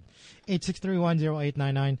kalaban.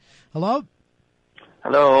 863-10899. Hello?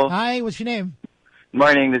 Hello. Hi, what's your name?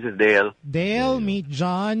 Morning, this is Dale. Dale, meet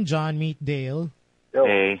John. John, meet Dale.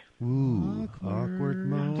 Hey. Ooh, awkward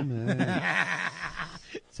moment.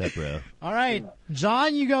 What's up, bro? All right,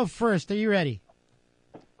 John, you go first. Are you ready?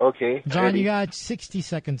 Okay. John, ready. you got 60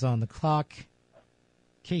 seconds on the clock.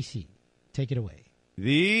 Casey, take it away.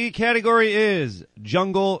 The category is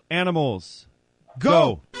jungle animals.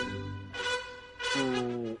 Go.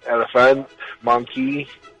 Elephant, monkey,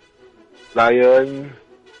 lion,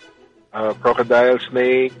 crocodile,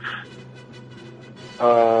 snake,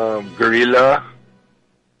 gorilla,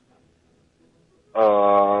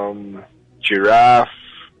 giraffe,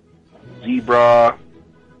 zebra,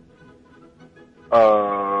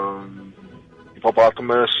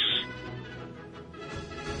 hippopotamus,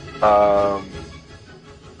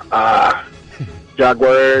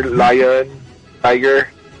 jaguar, lion, tiger,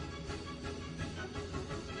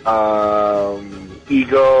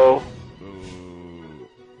 eagle,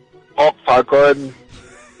 hawk, falcon.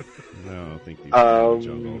 No, I don't think these are in the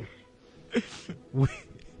jungle.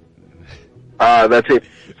 That's it.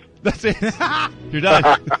 That's it. You're done.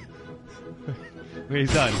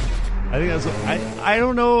 He's done. I think that's. I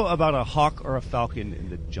don't know about a hawk or a falcon in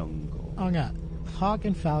the jungle. Oh, yeah. Hawk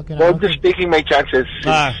and falcon. Well, just taking my chances.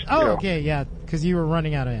 Okay, yeah, because you were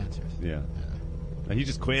running out of answers. Yeah. He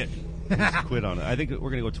just quit. He just quit on it. I think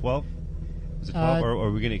we're going to go 12. Is it 12? Or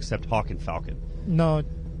are we going to accept hawk and falcon? No.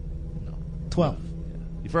 12.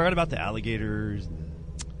 You forgot about the alligators.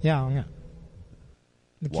 Yeah.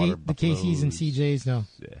 The KCs and CJs, no.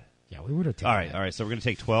 Yeah, we would have taken All right. So we're going to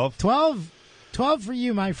take 12. 12 for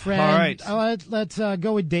you, my friend. All right. Let's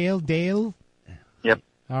go with Dale. Dale? Yep.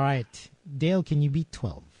 All right. Dale, can you beat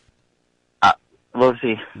 12? We'll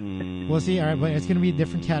see. We'll see. All right, but it's going to be a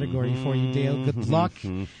different category for you, Dale. Good luck.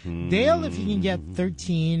 Dale, if you can get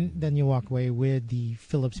 13, then you walk away with the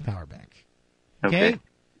Philips Power Bank. Okay?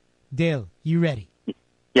 Dale, you ready?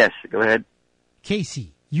 Yes, go ahead.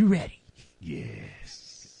 Casey, you ready?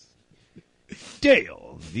 Yes.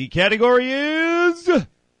 Dale, the category is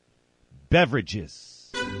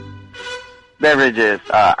beverages. Beverages,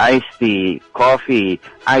 iced tea, coffee,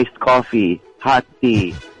 iced coffee, hot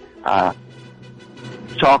tea,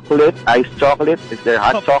 chocolate, iced chocolate. Is there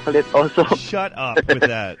hot chocolate also? Shut up with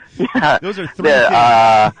that. Yeah. Those are 3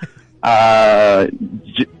 things.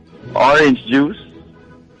 Orange juice,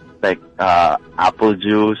 like apple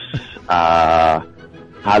juice,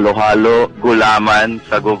 halo-halo, gulaman,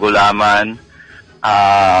 sago gulaman,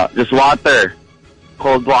 just water,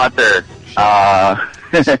 cold water,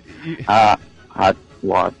 hot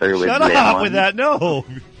water with Shut lemon. up with that. No.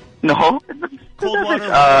 No? Cold water,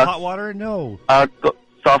 hot water? No.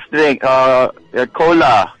 Soft drink,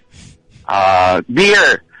 cola,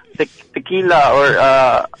 beer, tequila, or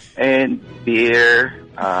and beer,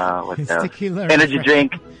 what else? Tequila. Energy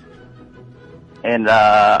drink, and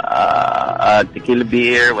tequila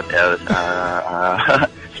beer, what else?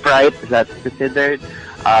 Sprite, is that considered?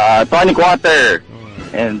 Tonic water,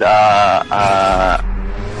 and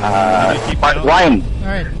wine. All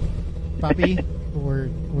right, Papi,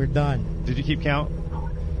 we're done. Did you keep count?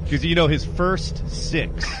 Because you know his first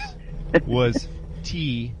 6 was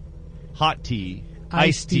tea, hot tea,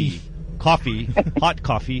 iced tea, coffee, hot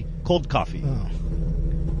coffee, cold coffee. Oh.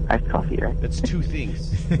 Iced coffee, right? That's 2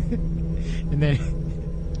 things. And then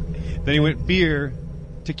he went beer,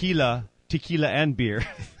 tequila and beer.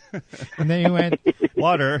 And then he went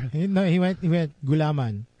water. No, he went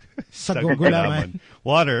gulaman. Sago gulaman.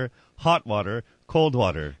 Water, hot water, cold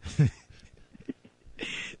water.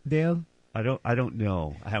 Dale, I don't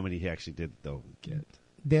know how many he actually did though get.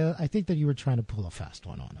 Dale, I think that you were trying to pull a fast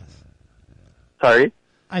one on us. Sorry?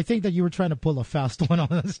 I think that you were trying to pull a fast one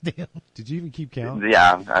on us, Dale. Did you even keep count?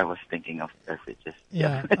 Yeah, I was thinking of beverages.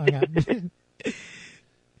 Yeah. Okay.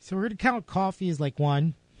 So we're going to count coffee as like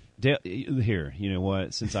one. Dale, here, you know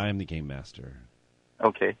what? Since I am the game master,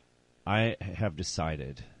 okay, I have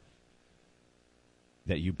decided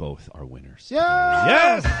that you both are winners.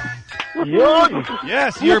 Yes!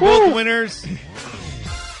 Yes, you're both winners.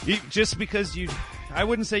 Just because I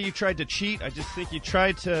wouldn't say you tried to cheat. I just think you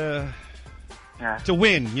tried to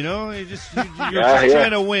win, you know? You're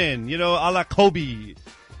trying to win, you know, a la Kobe.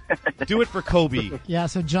 Do it for Kobe. Yeah,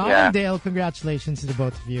 so John and Dale, congratulations to the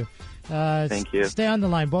both of you. Thank you. Stay on the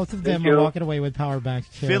line. Both of them are walking away with power banks.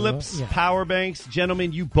 Philips Power Banks.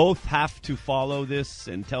 Gentlemen, you both have to follow this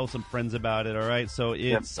and tell some friends about it, all right? So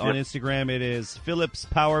it's on Instagram. It is Philips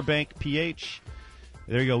Power Bank PH.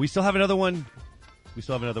 There you go. We still have another one. We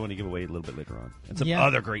still have another one to give away a little bit later on. And some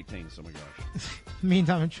other great things. Oh, my gosh.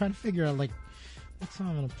 Meantime, I'm trying to figure out, like, what song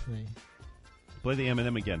I'm going to play. Play the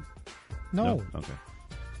Eminem again. No. Okay.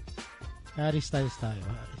 Harry Styles.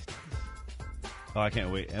 Oh, I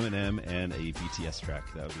can't wait. Eminem and a BTS track.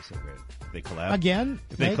 That would be so great. If they collab. Again?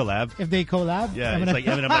 If they collab. If they collab? Yeah, it's like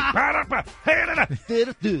Eminem like...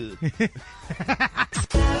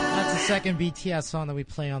 That's the second BTS song that we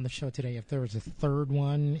play on the show today. If there was a third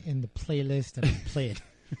one in the playlist, then I'd play it.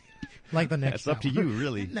 Like the next hour. It's up to you,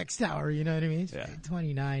 really. Next hour, you know what I mean? Yeah.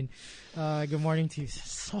 29. Good morning to you.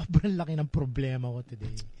 Sobrang laki ng problema ko today.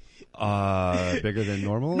 Bigger than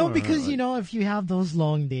normal? No, because, you know, if you have those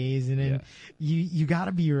long days and then you got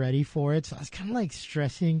to be ready for it. So I was kind of like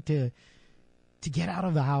stressing to get out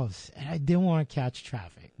of the house. And I didn't want to catch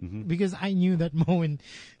traffic because I knew that Mo and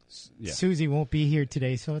Susie won't be here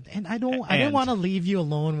today. So, and I didn't want to leave you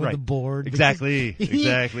alone with the board.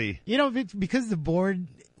 Exactly. You know, because the board,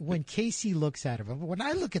 when Casey looks at it, but when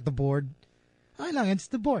I look at the board, I know it's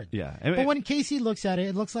the board. Yeah. But when Casey looks at it,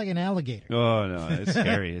 it looks like an alligator. Oh, no, it's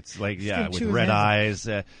scary. It's like, with red eyes.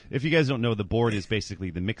 If you guys don't know, the board is basically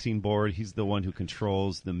the mixing board. He's the one who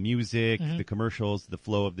controls the music, the commercials, the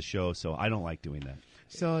flow of the show. So I don't like doing that.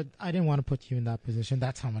 So I didn't want to put you in that position.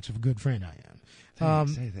 That's how much of a good friend I am.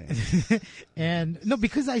 Thanks. And no,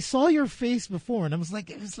 because I saw your face before, and I was like,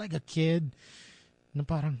 it was like a kid. Na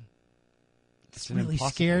parang, it's really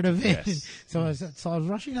scared of it. Yes. So I was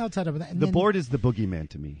rushing outside of that. The board is the boogeyman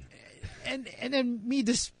to me. And then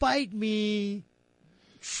despite me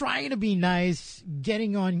trying to be nice,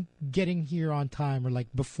 getting here on time or like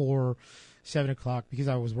before 7:00 because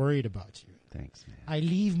I was worried about you. Thanks, man. I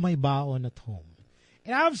leave my baon at home.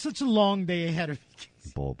 And I have such a long day ahead of me.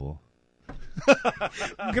 Bobo.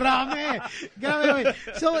 Grabe.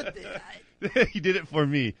 So he did it for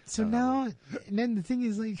me. So now, and then the thing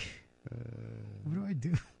is like, what do I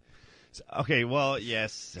do? Okay, well,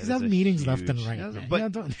 yes. Because I have meetings left and right. But I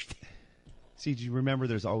don't understand. See, do you remember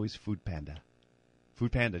there's always Food Panda?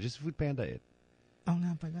 Food Panda, just Food Panda it. Oh,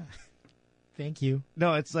 nga pala. Thank you.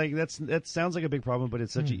 No, it's like that sounds like a big problem, but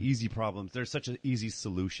it's such an easy problem. There's such an easy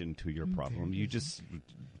solution to your problem. You just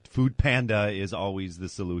Food Panda is always the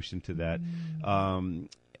solution to that.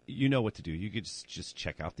 You know what to do. You could just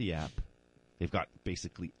check out the app. They've got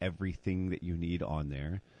basically everything that you need on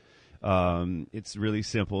there. It's really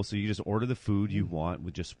simple. So you just order the food you want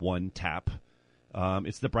with just one tap.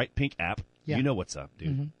 It's the Bright Pink app. Yeah. You know what's up,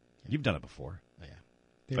 dude. You've done it before. Oh,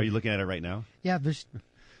 yeah. Are you looking at it right now? Yeah, there's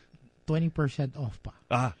 20% off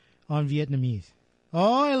pa on Vietnamese.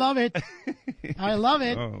 Oh, I love it. I love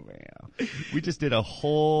it. Oh, man. We just did a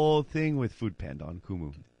whole thing with Food Panda on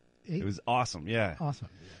Kumu. It was awesome. Yeah. Awesome.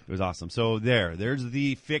 It was awesome. So there's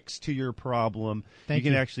the fix to your problem. You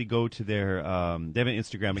can actually go to their, they have an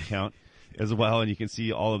Instagram account as well, and you can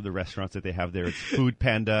see all of the restaurants that they have there. It's Food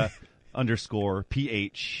Panda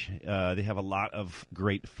 _PH. They have a lot of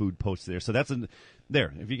great food posts there. So that's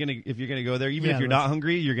there. If you're gonna go there, even if you're not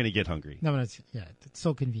hungry, you're gonna get hungry. No, but it's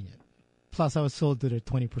so convenient. Plus, I was sold to the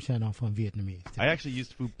 20% off on Vietnamese. I actually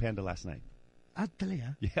used Food Panda last night.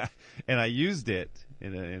 Yeah, and I used it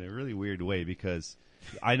in a really weird way because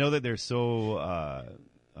I know that they're so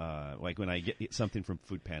like when I get something from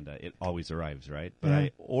Food Panda, it always arrives, right? But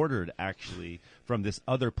I ordered actually from this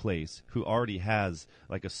other place who already has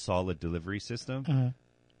like a solid delivery system,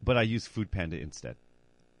 but I use Food Panda instead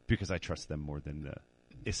because I trust them more than the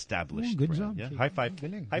established good brand. job. Yeah? High five.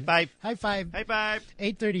 High five. High five. High five.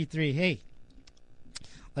 8:33. Hey,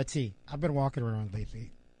 let's see. I've been walking around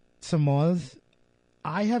lately. Some malls,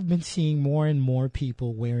 I have been seeing more and more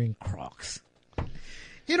people wearing Crocs.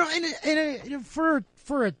 You know, and for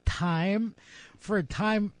a time,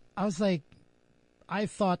 I was like, I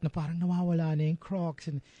thought na parang nawawala na yung Crocs.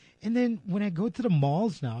 And then when I go to the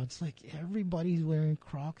malls now, it's like everybody's wearing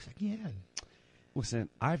Crocs again. Listen,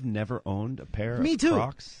 I've never owned a pair Me of too.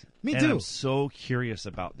 Crocs. Me and too. I'm so curious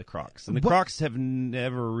about the Crocs. And the Crocs have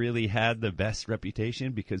never really had the best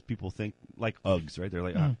reputation because people think like Uggs, right? They're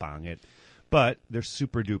like, bang it. But they're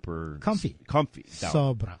super duper Comfy.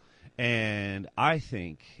 Sobra. And I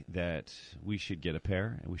think that we should get a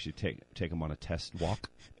pair and we should take them on a test walk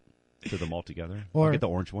to the mall together. Or get the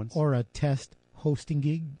orange ones. Or a test hosting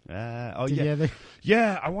gig. Together.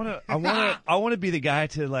 Yeah, I wanna be the guy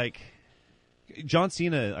to like. John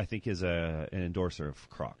Cena, I think, is an endorser of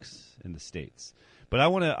Crocs in the States, but I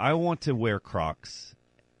want to wear Crocs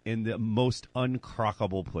in the most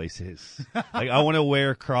uncrockable places. Like I want to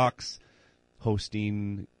wear Crocs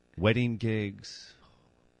hosting wedding gigs,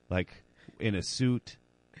 like in a suit.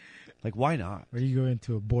 Like why not? Or you go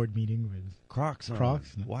into a board meeting with Crocs.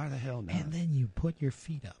 Crocs. Why the hell not? And then you put your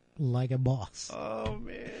feet up like a boss. Oh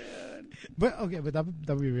man! But that would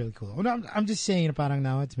be really cool. I'm just saying, parang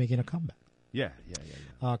now it's making a comeback. Yeah.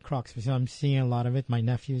 Crocs, because I'm seeing a lot of it. My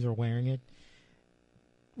nephews are wearing it.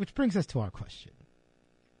 Which brings us to our question.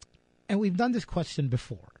 And we've done this question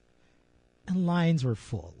before. And lines were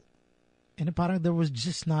full. And parang there was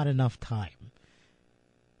just not enough time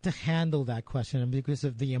to handle that question because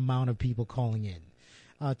of the amount of people calling in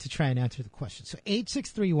to try and answer the question. So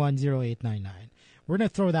 86310899. We're going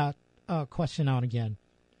to throw that question out again.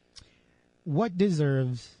 What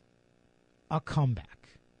deserves a comeback?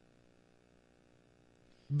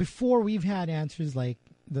 Before we've had answers like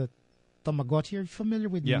the Tamagotchi. Are you familiar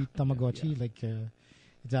with the Tamagotchi? Yeah. Like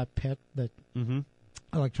that pet, that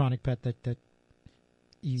electronic pet that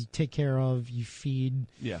you take care of, you feed.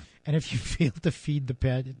 Yeah. And if you fail to feed the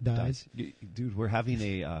pet, it dies. Dude, we're having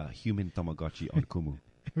a human Tamagotchi on Kumu.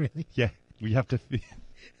 Really? Yeah. We have to feed.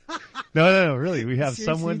 No, really. We have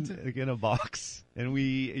Seriously? someone in a box, and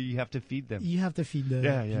you have to feed them. You have to feed them.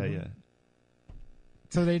 Yeah.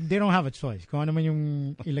 So they don't have a choice. Kung ano man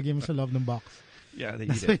yung ilagay mo sa loob ng box. Yeah, they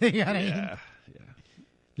That's eat what it. they gotta Yeah. eat.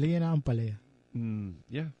 Liya na ang palaya.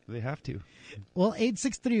 Yeah, they have to. Well,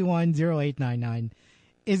 86310899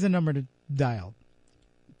 is the number to dial.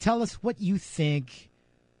 Tell us what you think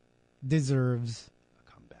deserves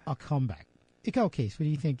a comeback. Ikaw, Case, what do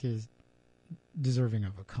you think is deserving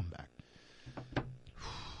of a comeback?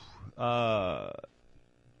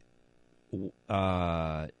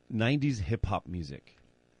 90s hip-hop music.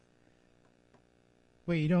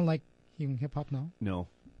 Wait, you don't like hip-hop now? No.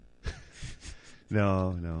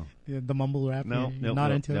 No. The mumble rap? No, you're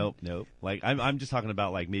not into it? Nope. Like I'm just talking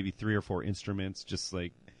about like maybe 3 or 4 instruments, just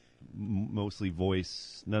like mostly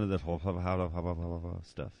voice. None of that whole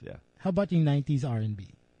stuff. Yeah. How about your 90s R&B?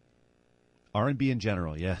 R&B in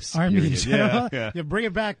general, yes. R&B in general? Yeah. Bring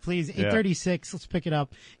it back, please. 836. Let's pick it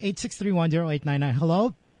up. 86310899.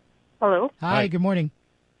 Hello? Hello. Hi, good morning.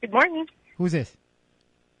 Good morning. Who's this?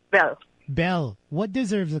 Belle. Belle. What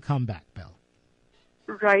deserves a comeback, Belle?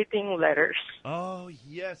 Writing letters. Oh,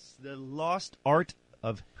 yes. The lost art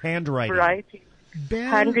of handwriting. Writing. Belle.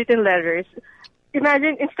 Handwritten letters.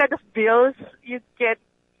 Imagine instead of bills, you get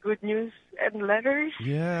good news and letters.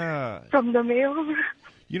 Yeah. From the mail.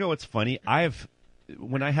 You know what's funny?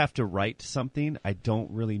 When I have to write something, I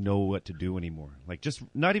don't really know what to do anymore. Like just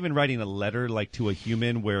not even writing a letter like to a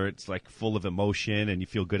human where it's like full of emotion and you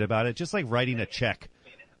feel good about it. Just like writing a check.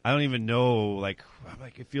 I don't even know. Like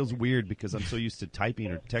it feels weird because I'm so used to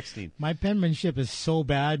typing or texting. My penmanship is so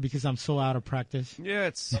bad because I'm so out of practice. Yeah,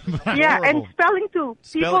 it's yeah, and spelling too.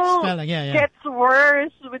 Spelling, yeah. Gets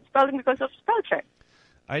worse with spelling because of spell check.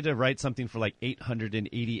 I had to write something for like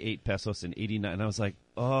 888 pesos and 89, and I was like,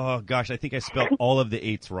 oh gosh, I think I spelled all of the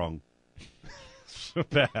 8s wrong.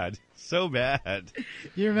 So bad.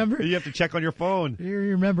 You remember? You have to check on your phone. You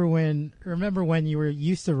remember when you were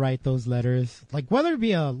used to write those letters, like whether it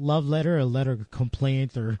be a love letter, a letter of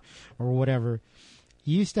complaint, or whatever,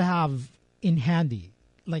 you used to have in handy,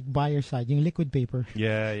 like by your side, yung liquid paper.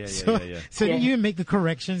 Yeah. So you make the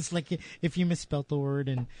corrections, like if you misspelled the word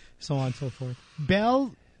and so on and so forth.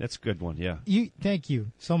 Belle. That's a good one, yeah. Thank you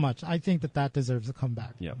so much. I think that deserves a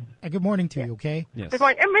comeback. Yeah. Good morning to you, okay? Yes. Good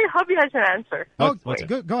morning. And my hubby has an answer.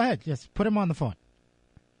 Go ahead. Yes, put him on the phone.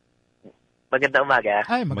 Magandang umaga.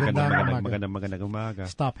 Ay, magandang umaga.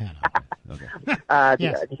 Stop, Hannah. Okay.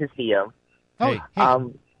 Yes. This is Liam. Hey.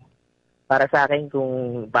 Para sa akin,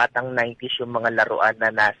 kung batang 90s yung mga laruan na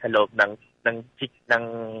nasa loob ng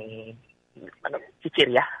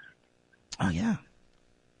chichirya. Oh, yeah.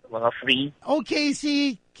 Mga free. Oh,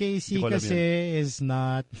 Casey kasi is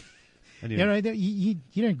not. You know, you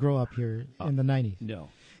didn't grow up here in the 90s. No.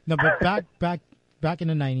 No, but back back in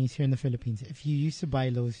the 90s here in the Philippines, if you used to buy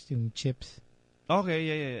those chips. Okay,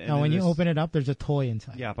 yeah. Now, when you open it up, there's a toy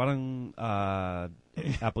inside. Yeah, parang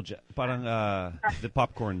Applejack, parang the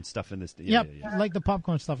popcorn stuff in this. Yeah, like the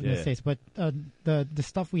popcorn stuff in the States. But the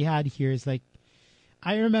stuff we had here is like,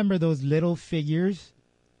 I remember those little figures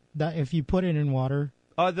that if you put it in water,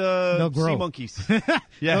 they'll grow. Sea monkeys.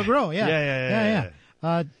 They'll grow. Yeah.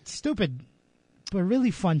 Stupid, but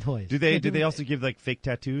really fun toys. Do they also give like fake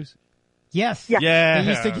tattoos? Yes. Yeah. They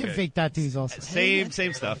used to give fake tattoos also. Same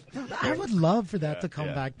stuff. I would love for that to come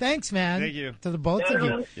back. Thanks, man. Thank you. To the both of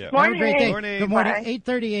you. Yeah. Have a great day. Morning. Good morning. Bye.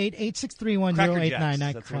 838-863-1089.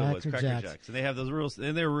 That's what it was. Cracker Jacks. And they have those rules,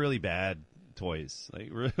 and they're really bad toys, like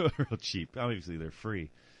real cheap. Obviously, they're free.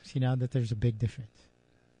 See now that there's a big difference.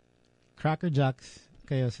 Cracker Jacks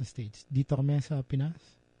kayo sa States. Dito kami sa Pinas,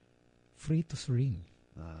 free to ring.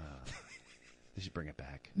 They should bring it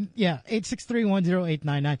back. Yeah,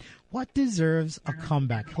 863-10899. What deserves a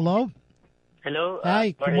comeback? Hello? Hello?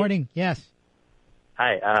 Hi, good morning. Yes.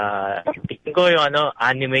 Hi, tingin ko yung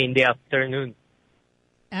anime in the afternoon.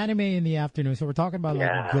 Anime in the afternoon. So we're talking about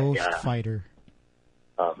like Ghost Fighter.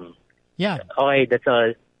 Yeah. Okay, that's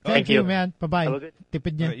all. Thank you, man. Bye-bye.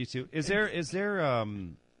 Tipid niya. You too. Is there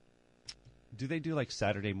do they do like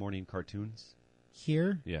Saturday morning cartoons?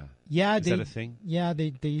 Here? Yeah. Yeah. Is that a thing? Yeah,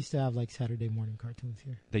 they used to have like Saturday morning cartoons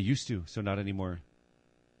here. They used to, so not anymore.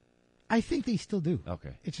 I think they still do.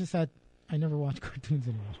 Okay. It's just that I never watch cartoons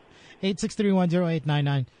anymore.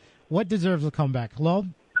 863-10899. What deserves a comeback? Hello?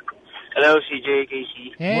 Hello, CJ,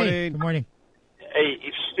 Casey. Hey, morning. Good morning. Hey, if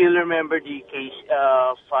you still remember the case,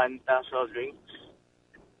 Fanta soft drinks.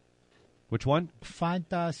 Which one?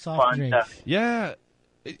 Fanta soft drinks. Yeah.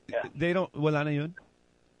 They don't, wala na yun?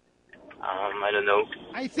 I don't know.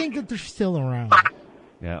 I think that they're still around.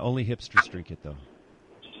 Yeah, only hipsters drink it though.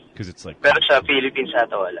 Because it's like... Pero sa Philippines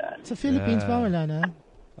ata wala. Sa Philippines pa wala na.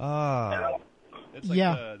 It's like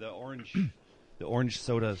the orange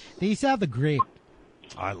sodas. They used to have the grape.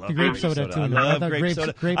 I love the grape soda too. I love grape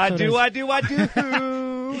soda. I do.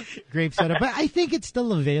 Grape soda. But I think it's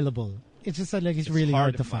still available. It's just like it's really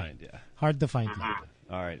hard to find. Yeah. Hard to find.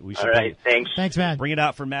 All right. We should thanks. Thanks, man. Bring it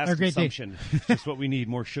out for mass consumption. It's just what we need.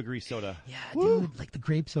 More sugary soda. Yeah, dude. Like the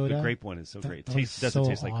grape soda. The grape one is so great. It doesn't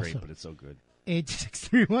taste like grape, but it's so good.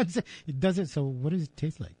 863-1. It doesn't. So what does it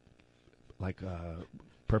taste like? Like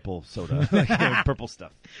purple soda. Like purple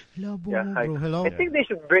stuff. Hello. I think they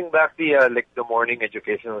should bring back the like the morning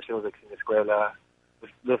educational shows like Sinescuela,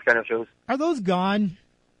 those kind of shows. Are those gone?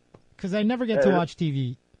 Because I never get to watch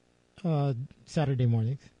TV Saturday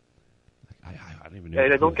mornings. I don't even know.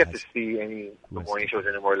 I don't get to see any morning shows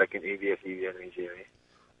anymore, like in ABS-CBN and AGMA.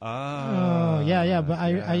 Yeah. But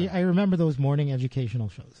I remember those morning educational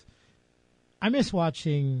shows. I miss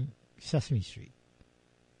watching Sesame Street.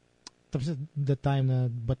 The time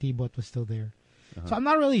Batibot was still there. So I'm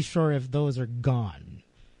not really sure if those are gone.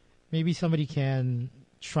 Maybe somebody can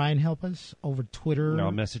try and help us over Twitter. No,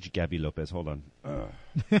 I'll message Gabby Lopez. Hold on.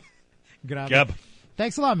 Gab.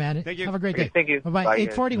 Thanks a lot, man. Thank you. Have a great day. Thank you. Bye-bye.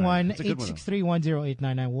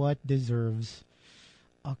 841-863-10899. What deserves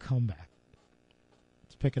a comeback?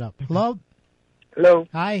 Let's pick it up. Hello? Hello.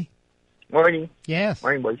 Hi. Morning. Yes.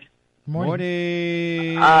 Morning, boys.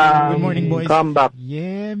 Morning. Good morning, boys. Comeback.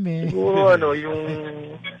 Yeah, man. Siguro,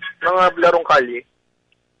 yung mga larong kalye.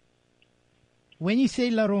 When you say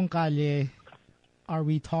larong kalye, are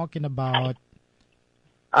we talking about...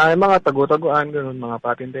 mga tago-taguan, ganun, mga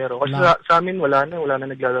patintero. Kasi sa amin, wala na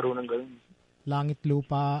naglalaro ng ganun. Langit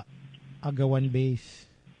lupa, agawan base.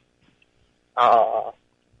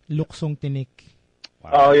 Luksong tinik.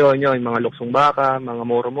 Oo, yun. Mga luksong baka, mga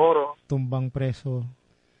moro-moro. Tumbang preso.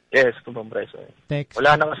 Yes, tumbang preso. Text.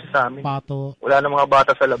 Wala na kasi sa amin. Pato. Wala na mga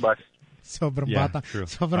bata sa labas. Sobrang bata. True.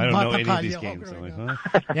 Sobrang I don't bata know any of these games. I'm like, huh?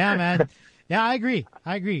 Yeah, man. Yeah, I agree.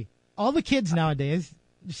 All the kids nowadays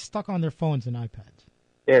are stuck on their phones and iPads.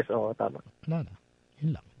 Yes, tama. No.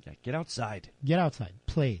 Yun lang. Yeah, get outside.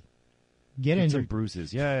 Play. Get injured. Some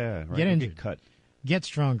bruises. Yeah. Right. Get injured. Get cut. Get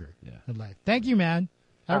stronger. Yeah. In life. Thank you, man.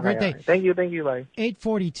 Have a great day. Thank you. Bye.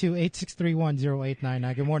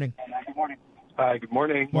 842-863-1089. Good morning. Hi, good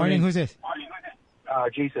morning. Morning. Who's this?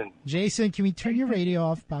 Jason. Jason, can we turn your radio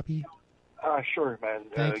off, Papi? Sure, man.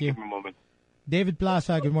 Thank you. Give me a moment. David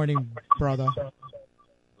Plaza, good morning, brother.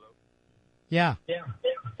 Yeah.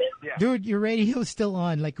 Dude, your radio's still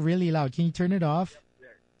on, like really loud. Can you turn it off?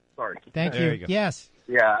 Sorry. Thank There you. you go. Yes.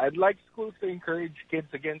 Yeah, I'd like schools to encourage kids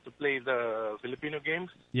again to play the Filipino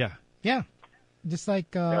games. Yeah. Yeah. Just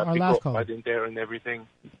like our last call. Patintero and everything.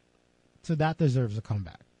 So that deserves a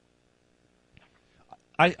comeback.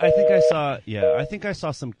 I think I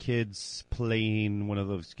saw some kids playing one of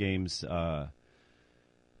those games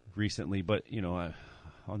recently, but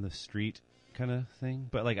on the street kind of thing.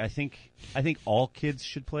 But like I think all kids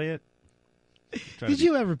should play it. Did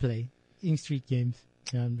you ever play in street games?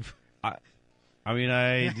 I mean,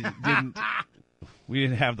 I didn't. We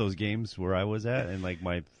didn't have those games where I was at, and like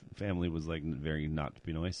my family was like very not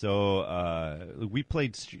Pinoy. So we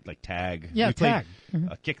played like tag. Yeah, we tag.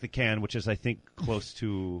 Played, kick the can, which is I think close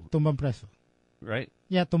to Tumbang Preso. Right?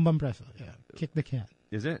 Yeah, Tumbang Preso. Yeah, kick the can.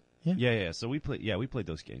 Is it? Yeah. Yeah. So we played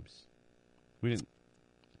those games. We didn't.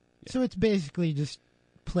 Yeah. So it's basically just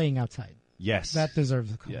playing outside. Yes. That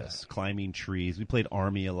deserves a call. Yes, climbing trees. We played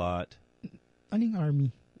army a lot. Anong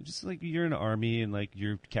army? Just like you're in an army and like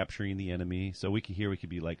you're capturing the enemy. So we could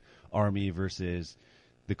be like army versus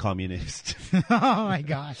the communist. Oh my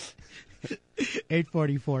gosh.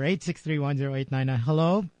 844-863-10899.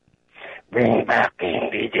 Hello? Bring back King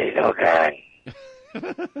DJ Logan.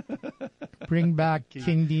 Bring back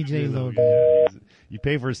King DJ Logan. Yeah, you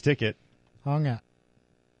pay for his ticket. Oo nga.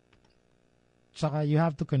 Tsaka you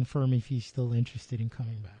have to confirm if he's still interested in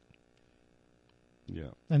coming back.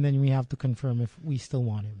 Yeah. And then we have to confirm if we still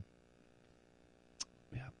want him.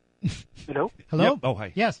 Yeah. Hello? Hello? Yep. Oh,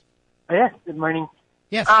 hi. Yes. Yes, good morning.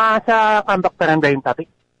 Yes. Sa comeback pa rin ba yung topic?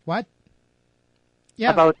 What?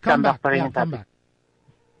 Yeah, About comeback pa rin yeah, yung topic. comeback.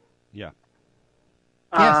 Yeah.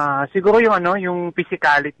 Siguro yung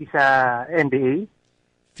physicality sa NBA.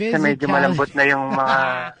 Sa medyo malambot na yung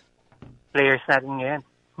mga players natin ngayon.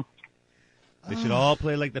 They should all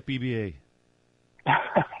play like the PBA.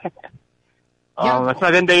 Mas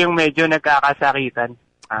maganda yung medyo nagkakasakitan.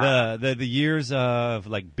 The years of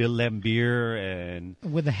like Bill Lambier and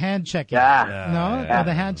with the hand checking. Yeah. With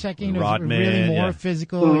the hand checking was Rodman, really more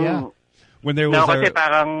physical. Yeah. When there was kasi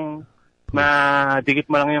parang madikit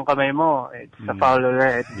mo lang yung kamay mo. It's a foul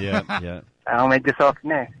already. Yeah. Parang medyo soft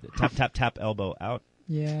na Tap, elbow out.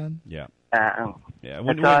 Yeah. Yeah. Yeah.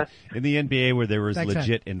 When, in the NBA where there was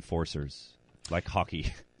legit enforcers, like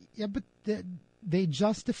hockey. Yeah, but they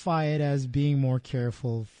justify it as being more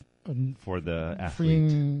careful for the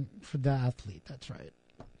athlete. For the athlete, that's right.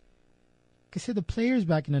 Because the players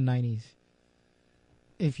back in the 90s,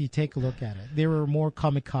 if you take a look at it, they were more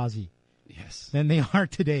kamikaze than they are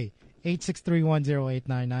today.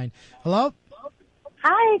 863-10899. Hello?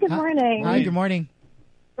 Hi, good morning. Hi, good morning.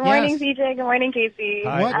 Good morning, CJ. Good morning, Casey.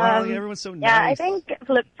 Hi. Wow, everyone's so nice. Yeah, I think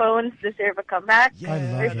flip phones deserve a comeback.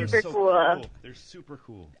 Yeah, they're super cool. They're super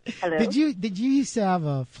cool. Hello. Did you used to have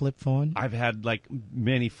a flip phone? I've had like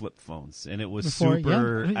many flip phones, and it was Before,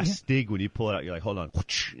 super yeah. astig when you pull it out. You're like, hold on,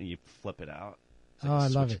 and you flip it out. It's like I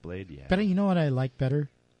love it. Switchblade, yeah. But you know what I like better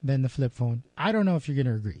than the flip phone? I don't know if you're going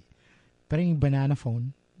to agree. But yung banana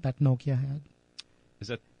phone that Nokia had. Is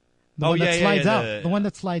that? The one that slides out. The one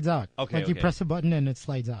that slides out. Okay. Like you press a button and it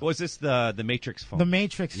slides out. Was this the Matrix phone? The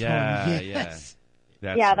Matrix phone. Yes.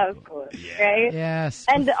 That's yeah, so that was cool. Right? Yes.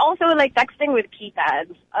 And also, like, texting with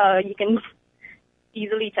keypads. You can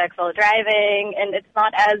easily text while driving, and it's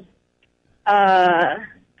not as,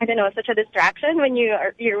 such a distraction when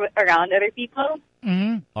you're around other people.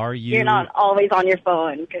 Mm-hmm. You're not always on your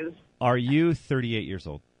phone. Are you 38 years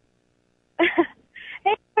old?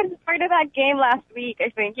 Hey, I was part of that game last week, I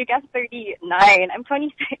think. You guessed 39. I'm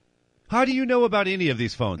 26. How do you know about any of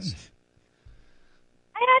these phones?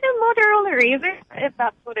 I had a Motorola Razr, if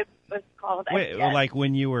that's what it was called. Wait, like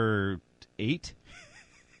when you were 8?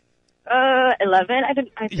 11. I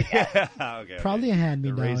forget. Yeah, okay. Probably a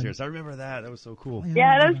hand-me-down. The Razrs. I remember that. That was so cool.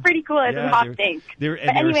 Yeah, that was pretty cool. It was hot pink. But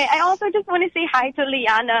anyway, I also just want to say hi to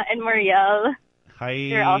Liana and Marielle. Hi.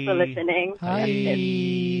 They're also listening.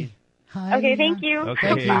 Hi. Hi. Okay, thank you. Okay,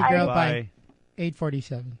 Thank you, girl. bye.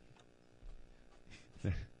 847.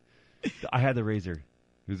 I had the Razr.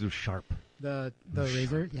 It was sharp. The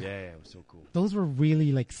Razr? Yeah, it was so cool. Those were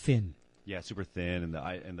really like thin. Yeah, super thin,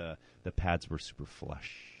 and the pads were super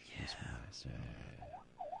flush. Yeah. Nice.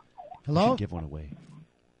 Hello? We should give one away.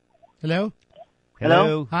 Hello?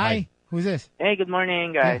 Hello? Hi. Who's this? Hey, good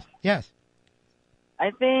morning, guys. Yes.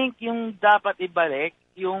 I think yung dapat ibalik,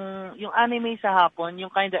 yung anime sa hapon, yung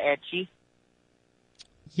kind of ecchi.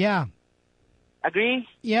 Yeah. Agree?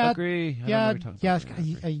 Yeah. Agree. Yeah. Yes.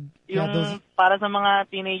 Yung those... para sa mga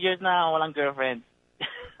teenagers na walang girlfriend.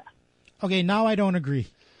 Okay, now I don't agree.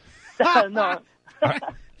 No.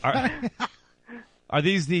 Are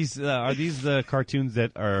these the cartoons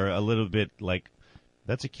that are a little bit like,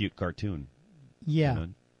 that's a cute cartoon? Yeah.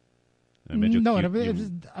 No,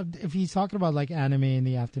 if he's talking about like anime in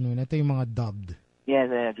the afternoon, ito yung mga dubbed. Yes,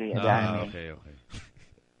 I agree. Okay.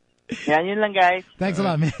 Yeah, yun lang, guys. Thanks a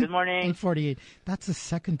lot, man. Good morning. 848. That's the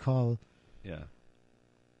second call. Yeah.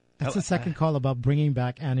 That's the second call about bringing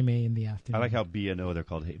back anime in the afternoon. I like how B&O, they're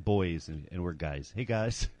called boys, and we're guys. Hey,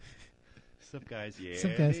 guys. What's up, guys? Yeah. What's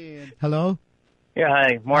up, guys? Hello? Yeah,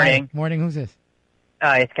 hi. Morning. Hi. Morning. Who's this?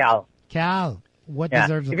 It's Cal. Cal, what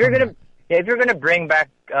deserves a if you're comeback? gonna if you're gonna bring back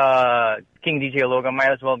King DJ Logan,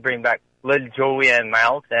 might as well bring back Lil Joey and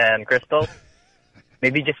Miles and Crystal.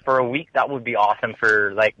 Maybe just for a week. That would be awesome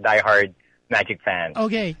for like diehard Magic fans.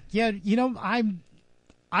 Okay, yeah,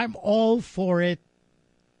 I'm all for it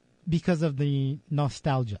because of the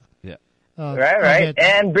nostalgia. Yeah. Right.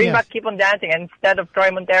 And bring back Keep on Dancing. And instead of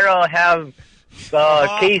Troy Montero, have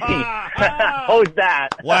Casey. How's that?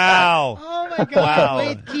 Wow. Oh my God. Wow.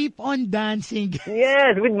 Wait, Keep on Dancing.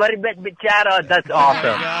 Yes, with Maribeth Bichara. That's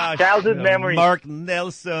awesome. Gosh, Childhood memories. Mark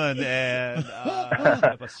Nelson and all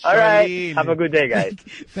right. Have a good day, guys.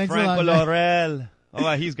 Thanks Franco a lot, Laurel.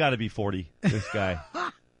 Oh, he's got to be 40, this guy.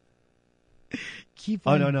 Keep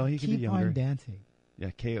on, no, he can be keep younger. on dancing.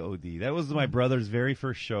 Yeah, KOD. That was my brother's very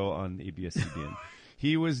first show on ABS-CBN.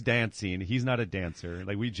 He was dancing. He's not a dancer.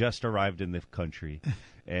 Like, we just arrived in the country,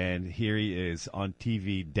 and here he is on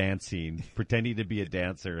TV dancing, pretending to be a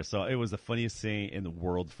dancer. So it was the funniest thing in the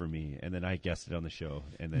world for me. And then I guessed it on the show,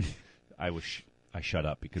 and then I shut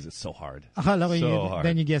up because it's so hard. Hard.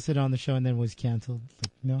 Then you guessed it on the show and then was canceled.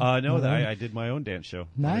 Like, no, I did my own dance show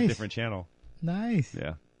on a different channel. Nice.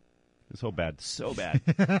 Yeah. So bad. So bad.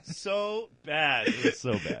 So bad. It was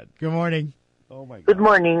so bad. Good morning. Oh, my God. Good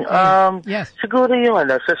morning. Yes. Siguro yung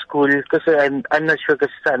sa school, kasi I'm not sure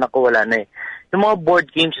kasi sa anak ko wala na eh. Yung mga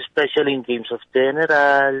board games, especially in games of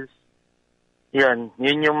generals, yun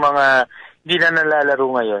yung mga hindi na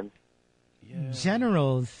nalalaro ngayon. Yeah.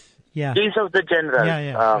 Generals, yeah. Games of the generals.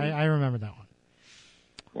 Yeah. I remember that one.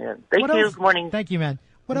 Yeah. Thank you. Good morning. Thank you, man.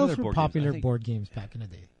 What else were board popular games? board games back in the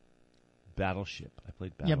day? Battleship. I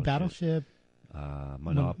played Battleship. Yeah, Battleship.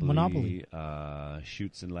 Monopoly.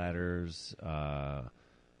 Chutes and Ladders. I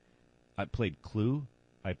played Clue.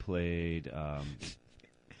 I played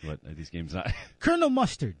what are these games? Not Colonel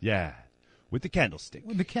Mustard. Yeah, with the candlestick.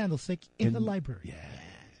 With the candlestick in the library. Yeah,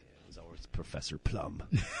 it was always Professor Plum.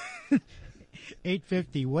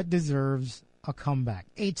 850. What deserves a comeback?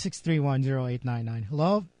 8631089.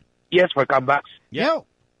 Hello. Yes, for comebacks. Yo.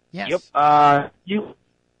 Yes. Yep.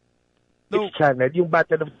 Which channel? Yung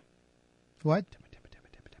Battle of... What?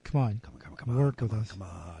 Come on. Work with us. Come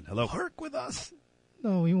on. Hello. Work with us.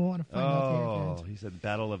 No, we want to find out. Oh, he said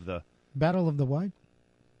Battle of the... Battle of the what?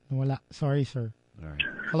 Wala. Sorry, sir. All right.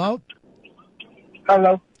 Hello?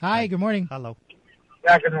 Hello. Hi, good morning. Hello.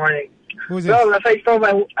 Yeah, good morning. Who's this? Well, as I told,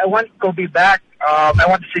 I want Kobe back. I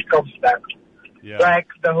want the sitcoms back. Yeah. Like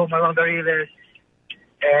the Home Along the Reelers.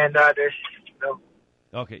 And there's...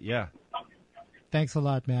 Okay, yeah. Thanks a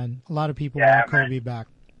lot, man. A lot of people want Kobe back.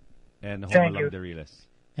 And Home Along the Reelers.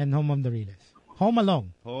 And Home Along the Reelers. Home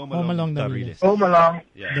Along. Home Along the Reelers. Home Along.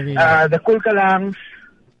 Yeah. The Cool Kalangs.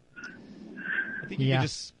 I think you can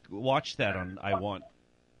just watch that on I Want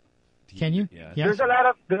TV. Can you? Yeah. There's a lot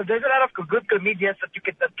of good comedians that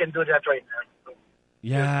can do that right now.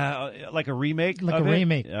 Yeah, like a remake. Like of a it?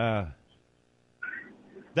 remake. Yeah.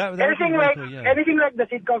 That anything like anything like the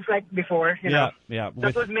sitcoms like before. You know,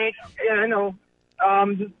 that would make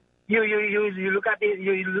you look at it,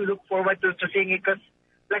 you look forward to seeing it because,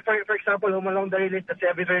 like for example, Home Along the Reelers, that's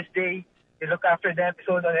every Thursday. You look after the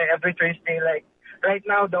episode on every Thursday. Like right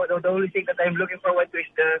now, the only thing that I'm looking forward to is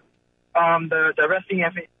the wrestling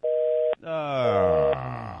episode.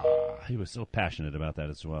 He was so passionate about that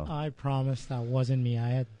as well. I promise that wasn't me.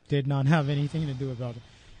 I did not have anything to do about it.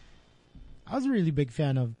 I was a really big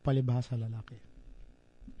fan of Palibhasa Lalaki.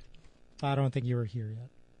 I don't think you were here yet.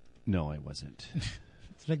 No, I wasn't.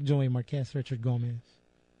 It's like Joey Marquez, Richard Gomez.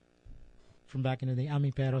 From back in the day.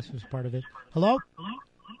 Ami Peros was part of it. Hello?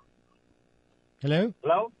 Hello?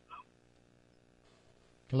 Hello?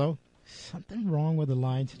 Hello? Something wrong with the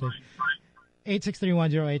line today.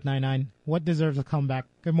 8631089. What deserves a comeback?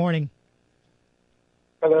 Good morning.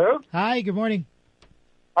 Hello? Hi, good morning.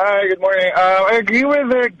 Hi, good morning. I agree with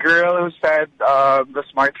the girl who said the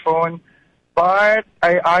smartphone, but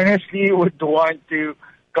I honestly would want to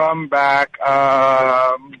come back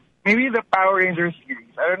maybe the Power Rangers series.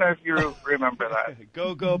 I don't know if you remember that.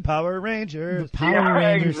 Go Power Rangers. The Power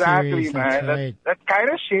Rangers exactly, series, man. Right. That kind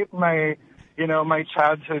of shaped my, my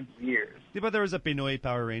childhood years. Yeah, but there was a Pinoy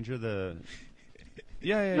Power Ranger,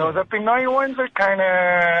 Yeah. No, the Pinoy ones are kind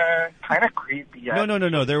of creepy.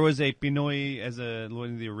 No. There was a Pinoy as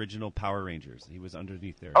one of the original Power Rangers. He was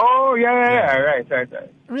underneath there. Oh, yeah. Right.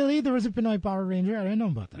 Really? There was a Pinoy Power Ranger? I didn't know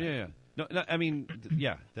about that. Yeah. No, I mean,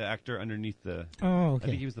 the actor underneath the... Oh, okay. I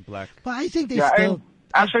think he was the black... But I think they still...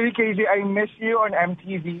 Actually, KJ, I miss you on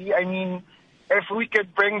MTV. I mean, if we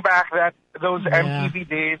could bring back those MTV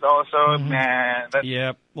days also, man.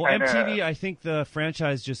 Yeah. Well, kinda... MTV, I think the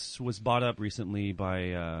franchise just was bought up recently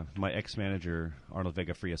by my ex-manager, Arnold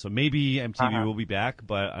Vega Fria. So maybe MTV will be back,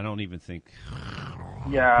 but I don't even think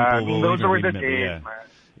those were the days, man.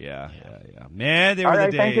 Yeah. Man, they were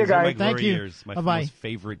the days. Thank you, guys. My glory years. My most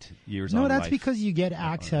favorite years No, of that's life. because you get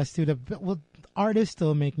access to artists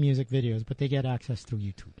still make music videos, but they get access through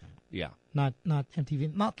YouTube. Yeah. Not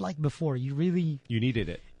MTV. Not like before. You needed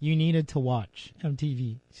it. You needed to watch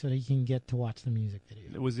MTV so that you can get to watch the music video.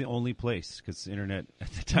 It was the only place because the internet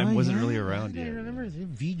at the time wasn't really around yet. I remember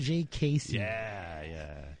VJ Casey.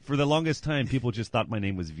 Yeah. For the longest time, people just thought my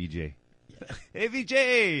name was VJ. Hey,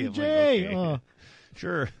 VJ! VJ! Like, okay.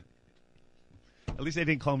 Sure. At least they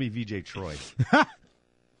didn't call me VJ Troy.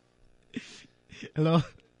 Hello?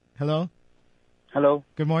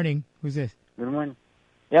 Good morning. Who's this? Good morning.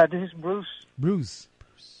 Yeah, this is Bruce. Bruce.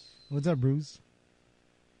 What's up, Bruce?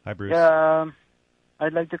 Hi, Bruce. Yeah,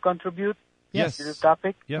 I'd like to contribute to the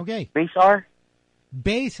topic. Yep. Okay. Base hour.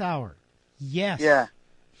 Base hour. Yes. Yeah.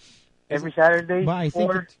 Every Saturday. But I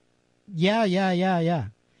think yeah.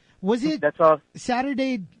 Was it? That's all.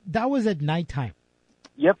 Saturday? That was at nighttime.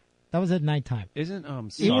 Yep. That was at nighttime. Isn't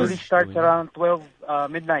it usually starts around 12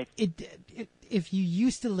 midnight. If you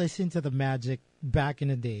used to listen to the Magic back in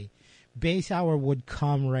the day, Base hour would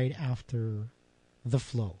come right after the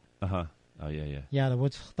flow. Oh yeah. Yeah, that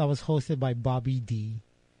was hosted by Bobby D,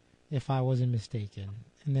 if I wasn't mistaken,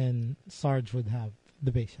 and then Sarge would have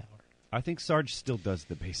the Base hour. I think Sarge still does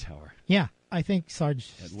the Base hour. Yeah, I think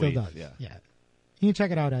Sarge still does. Yeah. You can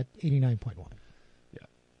check it out at 89.1. Yeah.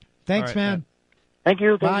 Thanks, right, man. Thank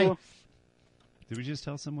you. Bye. Did we just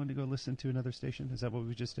tell someone to go listen to another station? Is that what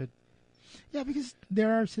we just did? Yeah, because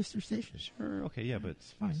there are sister stations. Sure. Okay. Yeah, but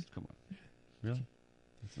it's fine. Come on. Really?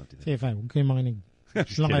 Let's not do that. Sige, fine. Huwag kayong makinig. I'm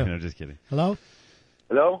just kidding. Hello?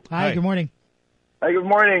 Hello? Hi, good morning. Hi, good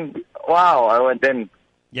morning. Wow, I went in.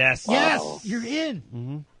 Yes. Wow. Yes, you're in.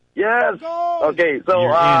 Mm-hmm. Yes. Go. Okay, so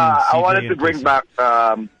I wanted to bring back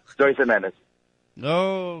Joyce Jimenez.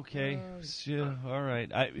 Oh, okay. All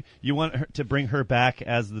right. You want her to bring her back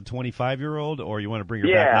as the 25-year-old, or you want to bring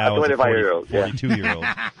her back now as a 42-year-old?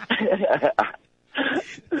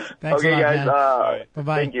 Thanks okay, a lot, guys. man.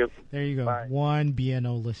 Bye-bye. Thank you. There you go. Bye. One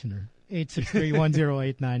BNO listener.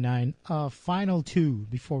 863-10899. Final two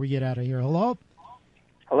before we get out of here. Hello?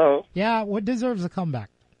 Hello? Yeah, what deserves a comeback?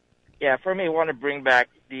 Yeah, for me, I want to bring back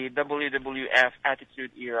the WWF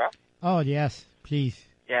Attitude Era. Oh, yes. Please.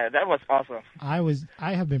 Yeah, that was awesome. I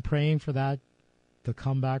have been praying for that to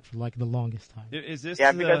come back for like the longest time. Is this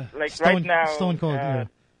because like right now Stone Cold era.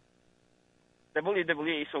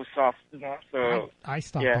 WWE is so soft, you know. So I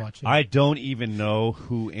stopped watching. I don't even know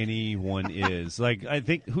who anyone is. Like, I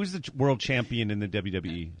think who's the world champion in the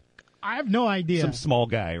WWE? I have no idea. Some small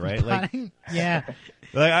guy, right? Like, yeah.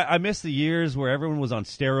 Like I miss the years where everyone was on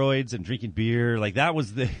steroids and drinking beer. Like that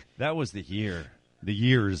was the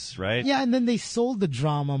years, right? Yeah, and then they sold the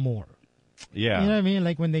drama more. Yeah. You know what I mean?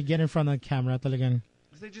 Like when they get in front of the camera, talagang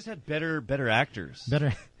they just had better actors.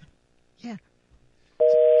 Better. Yeah.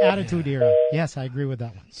 Attitude era. Yes, I agree with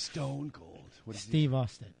that one. Stone Cold. Steve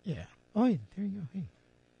Austin. Yeah. Oh, yeah, there you go. Hey.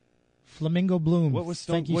 Flamingo Bloom. What was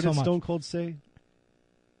Stone? What did Stone Cold say?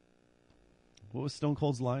 What was Stone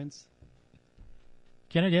Cold's lines?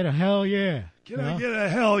 Can I get a hell yeah? Can I get a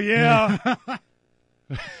hell yeah?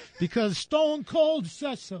 Because Stone Cold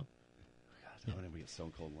says so. God, we get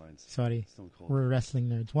Stone Cold lines. Sorry. Stone Cold. We're wrestling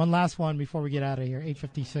nerds. One last one before we get out of here.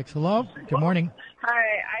 8:56. Hello? Good morning.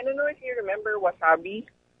 Hi. I don't know if you remember Wasabi,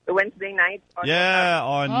 the Wednesday night.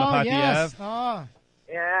 On Makati yes. Ave.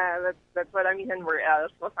 Yeah, that's what I mean. And where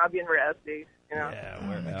else? Wasabi and where else days, you know? Yeah,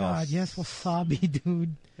 oh my God, yes, Wasabi,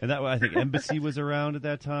 dude. And that I think Embassy was around at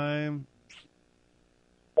that time.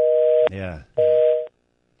 Yeah.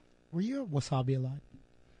 Were you at Wasabi a lot?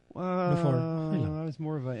 Before I was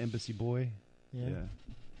more of an Embassy boy. Yeah.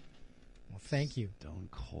 Well, thank you. Stone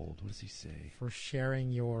Cold. What does he say? For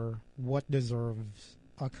sharing your what deserves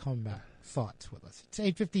a comeback thoughts with us. It's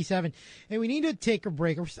 8:57, and we need to take a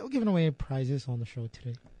break. We're still giving away prizes on the show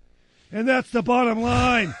today. And that's the bottom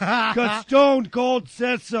line. Because Stone Cold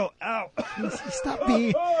says so. Ow. Stop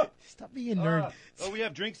being a nerd. We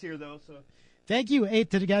have drinks here, though. So thank you,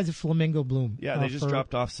 to the guys at Flamingo Bloom. Yeah, they just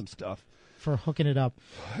dropped off some stuff. For hooking it up.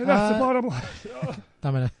 And that's the bottom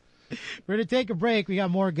line. We're going to take a break. We got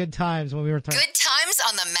more good times when we return. Good times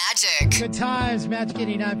on the Magic. Good times. Magic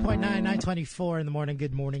 89.9, 924 in the morning.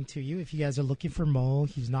 Good morning to you. If you guys are looking for Mo,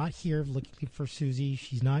 he's not here. Looking for Susie,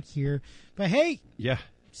 she's not here. But hey. Yeah.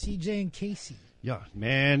 CJ and Casey. Yeah,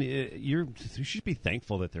 man, you should be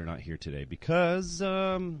thankful that they're not here today because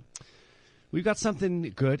We've got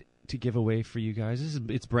something good to give away for you guys.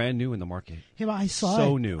 It's brand new in the market. Yeah, but I saw it.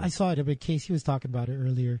 So new. I saw it. But Casey was talking about it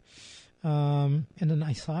earlier. And then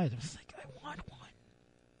I saw it. I was like, I want one.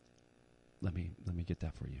 Let me get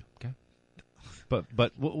that for you, okay?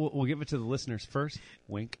 But we'll give it to the listeners first.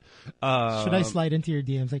 Wink. Should I slide into your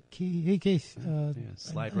DMs like, hey, Case?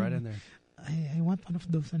 Slide right in there. I want one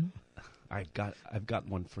of those. I've got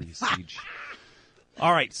one for you, Siege.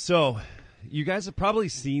 All right, so you guys have probably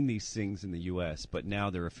seen these things in the U.S., but now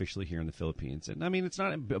they're officially here in the Philippines. And I mean, it's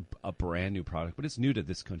not a brand new product, but it's new to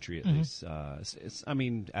this country at least. As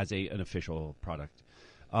an official product.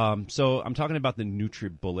 So I'm talking about the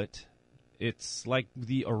NutriBullet. It's like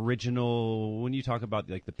the original, when you talk about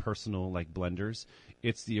like the personal like blenders,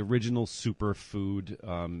 it's the original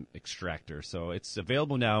superfood extractor. So it's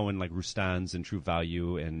available now in like Rustan's and True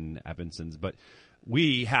Value and Abendson's, but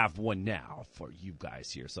we have one now for you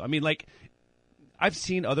guys here. So I mean, like, I've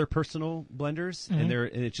seen other personal blenders, and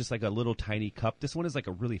it's just like a little tiny cup. This one is like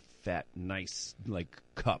a really fat, nice like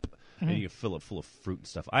cup, and you can fill it full of fruit and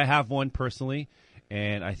stuff. I have one personally,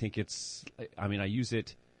 and I think I use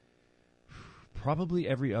it probably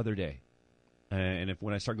every other day. And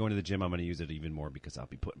when I start going to the gym, I'm going to use it even more because I'll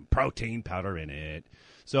be putting protein powder in it.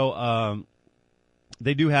 So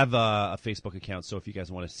they do have a Facebook account. So if you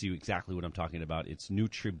guys want to see exactly what I'm talking about, it's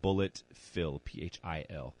NutriBullet Phil,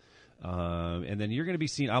 PHIL. And then you're going to be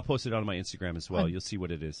seeing, I'll post it on my Instagram as well. You'll see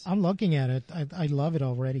what it is. I'm looking at it. I love it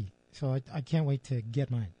already. So I can't wait to get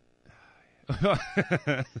mine.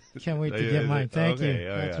 Can't wait to get mine. Thank you.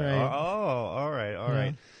 That's right. Oh, all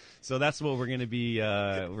right. So that's what we're going to be.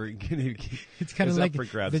 It's kind of like for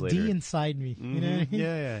grabs the later. D inside me. You know what I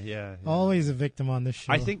mean? Yeah. Always a victim on this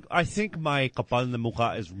show. I think my kapal na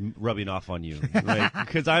mukha is rubbing off on you, right?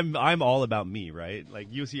 Because I'm all about me, right? Like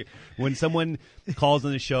you see, when someone calls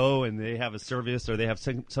on the show and they have a service or they have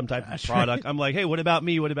some type of product, I'm like, hey, what about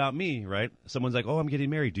me? What about me? Right? Someone's like, oh, I'm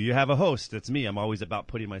getting married. Do you have a host? That's me. I'm always about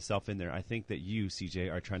putting myself in there. I think that you,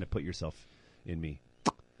 CJ, are trying to put yourself in me.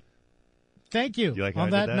 Thank you. Like on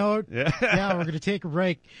that note, yeah, we're going to take a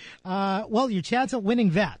break. Your chance of winning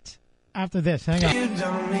that after this. Hang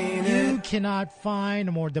on. You cannot find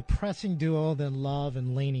a more depressing duo than Love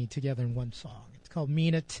and Lainey together in one song. It's called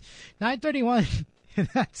Mean It. 9:31.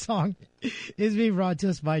 That song is being brought to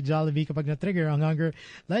us by Jollibee. Kapag na-trigger ang hunger,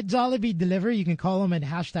 let Jollibee deliver. You can call them at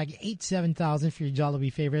 #87000 for your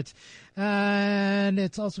Jollibee favorites. And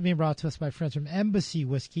it's also being brought to us by friends from Embassy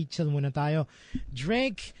Whiskey. Chill muna tayo.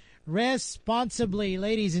 Drink responsibly,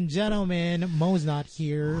 ladies and gentlemen. Mo's not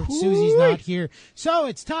here. Susie's not here. So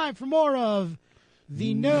it's time for more of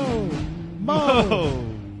the No Mo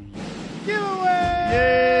giveaway.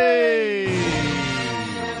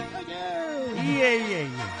 Yay!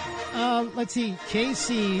 Let's see.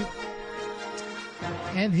 Casey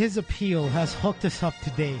and his appeal has hooked us up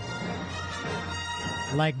today.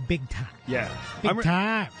 Like big time. Yeah. Big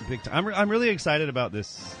time. I'm really excited about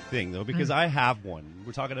this thing, though, because I have one.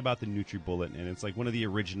 We're talking about the NutriBullet, and it's like one of the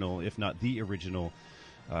original, if not the original,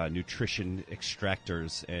 nutrition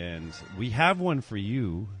extractors. And we have one for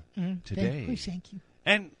you today. Thank you.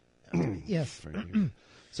 And yes.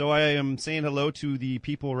 So I am saying hello to the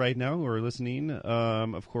people right now who are listening,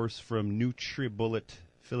 of course, from NutriBullet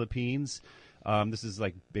Philippines. This is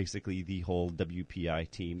like basically the whole WPI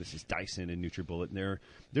team. This is Dyson and NutriBullet, and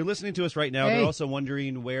they're listening to us right now. Hey. They're also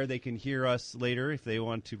wondering where they can hear us later if they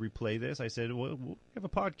want to replay this. I said, well, we have a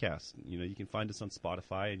podcast. You know, you can find us on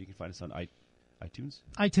Spotify and you can find us on iTunes.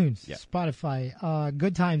 Yeah. Spotify,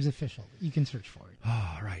 Good Times Official. You can search for it.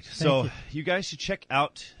 All right. So you guys should check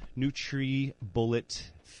out NutriBullet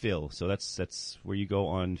Phil. So that's where you go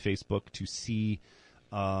on Facebook to see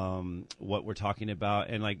what we're talking about.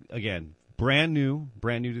 And like, again, brand new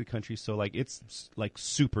to the country. So like, it's like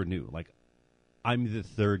super new. Like, I'm the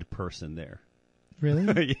third person there.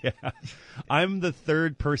 Really? Yeah. I'm the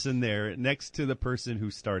third person there next to the person who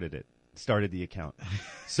started the account.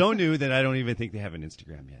 So new that I don't even think they have an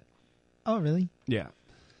Instagram yet. Oh, really? Yeah.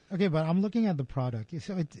 Okay, but I'm looking at the product.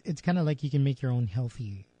 So it's kind of like you can make your own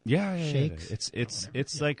healthy shakes.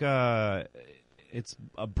 It's like it's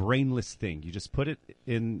a brainless thing. You just put it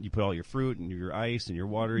in, you put all your fruit and your ice and your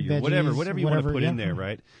water, your veggies, whatever you want to put in there,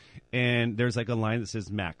 right? And there's like a line that says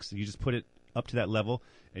max. You just put it up to that level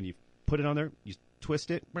and you put it on there, you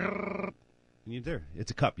twist it, and you're there.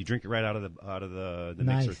 It's a cup. You drink it right out of the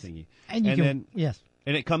nice. Mixer thingy. And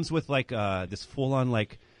it comes with like this full on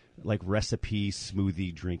like recipe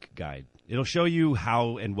smoothie drink guide. It'll show you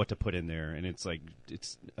how and what to put in there, and it's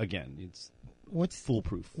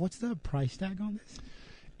foolproof. What's the price tag on this?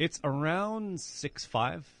 It's around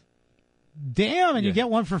 $6.5. Damn, and you get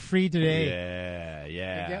one for free today.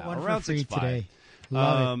 yeah. You get one Around for free 6.5. today.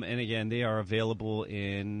 Love it. And again, they are available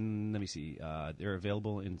in, let me see, they're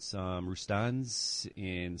available in some Rustans,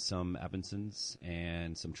 in some Abendsons,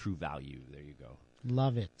 and some True Value. There you go.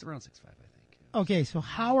 Love it. It's around 6.5, I think. Okay, so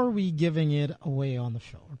how are we giving it away on the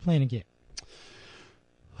show? We're playing a game.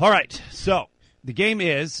 All right, so the game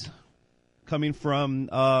is coming from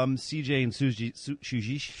CJ and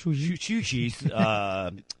Shuji's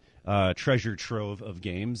treasure trove of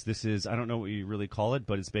games. This is, I don't know what you really call it,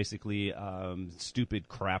 but it's basically stupid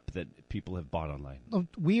crap that people have bought online. Oh,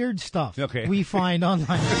 weird stuff Okay. we find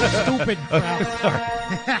online. Stupid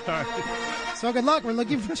crap. So good luck. We're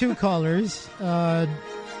looking for 2 callers.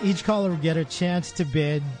 Each caller will get a chance to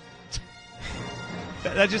bid.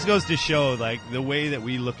 That just goes to show, like, the way that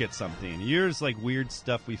we look at something. Yours, like, weird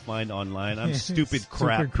stuff we find online. I'm stupid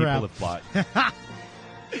crap people have bought.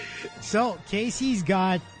 So Casey's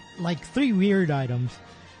got like 3 weird items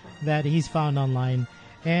that he's found online,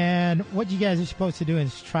 and what you guys are supposed to do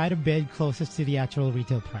is try to bid closest to the actual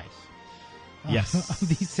retail price. Yes. Of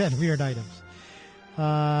these said weird items.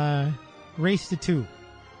 Race to 2.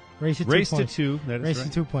 Race to 2 Race points. to 2. That is Race right.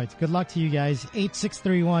 to 2 points. Good luck to you guys.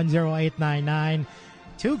 86310899.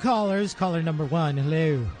 2 callers. Caller number 1.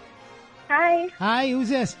 Hello. Hi. Hi. Who's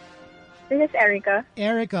this? This is Erica.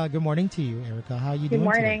 Erica. Good morning to you, Erica. How are you doing Good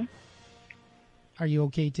morning. today? Are you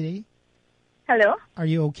okay today? Hello? Are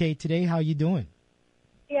you okay today? How are you doing?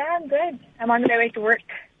 Yeah, I'm good. I'm on my way to work.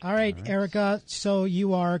 All right, Erica. So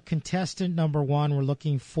you are contestant number 1. We're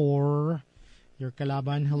looking for your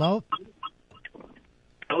kalaban. Hello?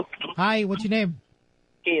 Hello? Hi, what's your name?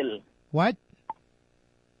 Kale. What?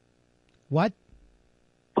 What?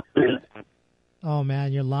 Oh,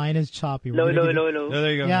 man, your line is choppy. Hello. Oh,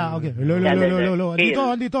 there you go. Yeah, okay. Hello.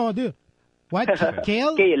 Dito. What?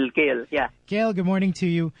 Kale? Kale, yeah. Kale, good morning to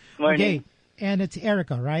you. Morning. Okay, and it's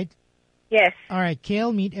Erica, right? Yes. All right,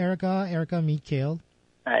 Kale, meet Erica. Erica, meet Kale.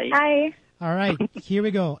 Hi. All right, here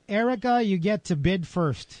we go. Erica, you get to bid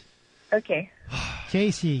first. Okay.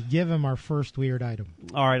 Casey, give him our first weird item.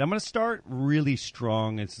 All right, I'm going to start really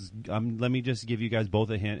strong. Let me just give you guys both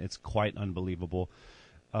a hint. It's quite unbelievable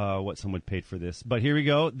what someone paid for this. But here we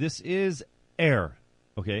go. This is Air,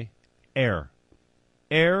 okay? Air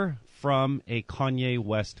from a Kanye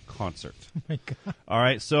West concert. Oh, my God. All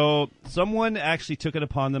right, so someone actually took it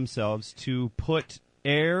upon themselves to put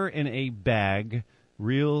air in a bag,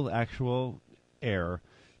 real, actual air,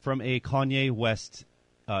 from a Kanye West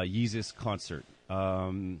Yeezus concert.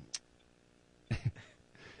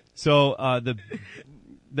 So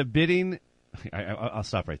the bidding, I'll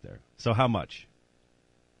stop right there. So how much?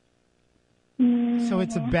 So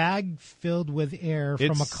it's a bag filled with air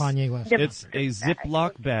from a Kanye West. It's a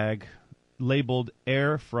Ziploc bag labeled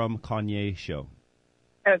Air from Kanye Show.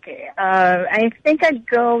 Okay. I think I'd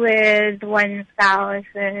go with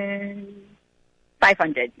 1,500.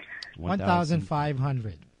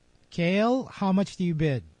 1,500. Kale, how much do you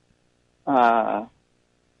bid?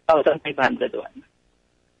 1,501.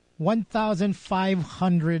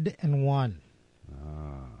 1,501.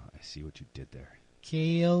 I see what you did there.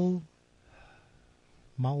 Kale,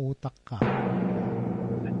 mautak ka.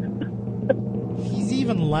 He's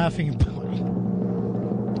even laughing about it.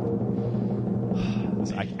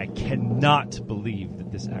 I cannot believe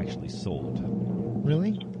that this actually sold.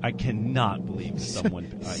 Really? I cannot believe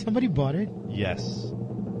someone... Somebody bought it? Yes.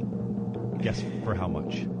 Guess for how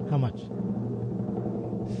much? How much?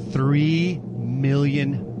 3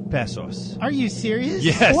 million pesos. Are you serious?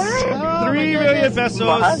 Yes. What? Oh, 3 my million goodness.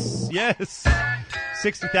 pesos. Yes.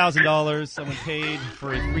 $60,000. Someone paid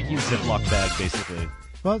for a freaking Ziploc bag, basically.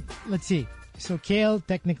 Well, let's see. So Kale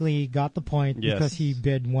technically got the point Yes. because he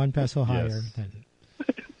bid 1 peso higher than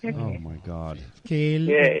Oh, my God. Kale.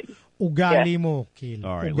 Yay. Ugali mo, Kale.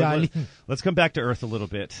 All right. Ugali. Let's come back to earth a little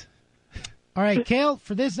bit. All right, Kale,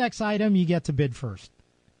 for this next item, you get to bid first.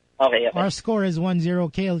 Okay. Our score is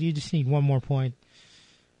 1-0. Kale, you just need 1 more point.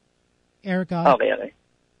 Erica, Okay.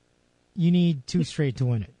 you need 2 straight to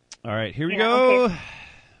win it. All right, here we Yeah, go.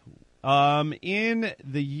 okay. In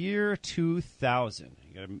the year 2000,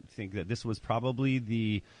 you got to think that this was probably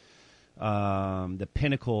the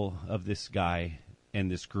pinnacle of this guy and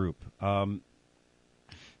this group.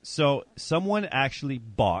 So someone actually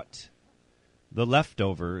bought the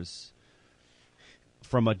leftovers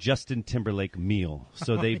from a Justin Timberlake meal.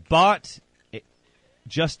 So they bought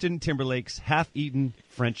Justin Timberlake's half-eaten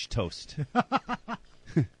French toast.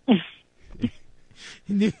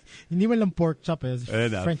 Hindi mo lang pork chop is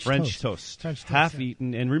French toast.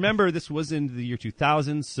 Half-eaten. And remember, this was in the year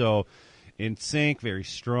 2000, so in sync, very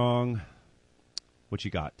strong. What you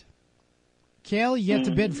got? Kale, you get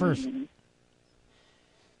to bid first.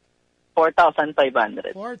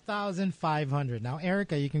 4,500. 4,500. Now,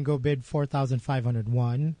 Erica, you can go bid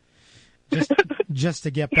 4,501 just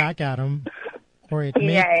to get back at him. Or I'd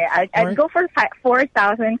go for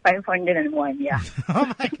 4,501. Yeah.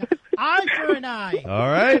 Oh my God! Eye for an eye.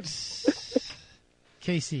 All right,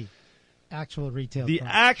 Casey. Actual retail. The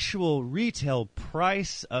price. actual retail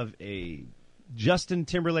price of a Justin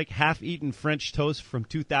Timberlake half-eaten French toast from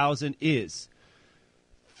 2000 is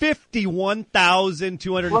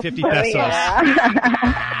 51,250 pesos.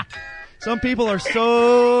 Yeah. Some people are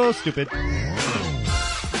so stupid.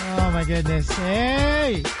 Oh my goodness.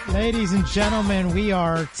 Hey, ladies and gentlemen, we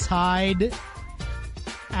are tied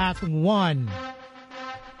at 1.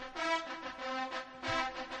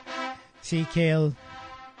 See, Kale,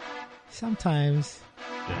 sometimes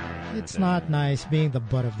it's not nice being the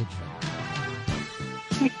butt of the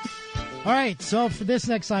joke. All right, so for this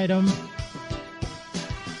next item,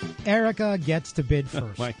 Erica gets to bid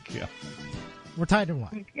first. Oh my God. We're tied at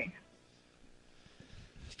 1. Okay.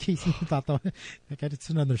 Casey thought it's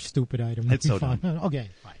another stupid item. It's so dumb. Okay,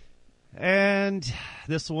 fine. And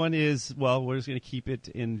this one is, well, we're just going to keep it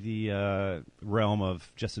in the realm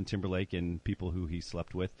of Justin Timberlake and people who he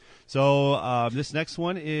slept with. So this next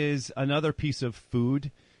one is another piece of food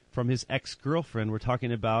from his ex-girlfriend we're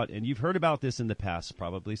talking about, and you've heard about this in the past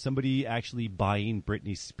probably, somebody actually buying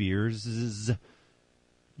Britney Spears'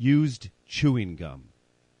 used chewing gum.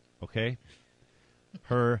 Okay?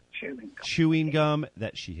 Her chewing gum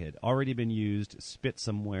that she had already been used, spit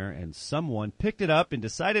somewhere, and someone picked it up and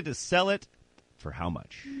decided to sell it for how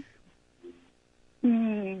much?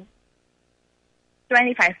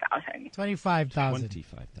 25,000.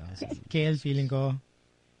 25,000. Kale, feeling ko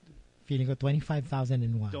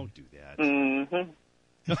 25,001. Don't do that. Mm-hmm.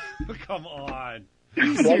 Come on.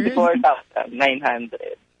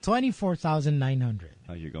 24,900. 24,900.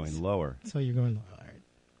 Oh, you're going lower. So you're going lower.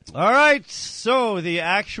 All right, so the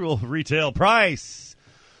actual retail price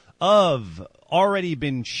of already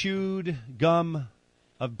been chewed gum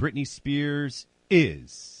of Britney Spears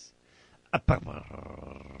is... All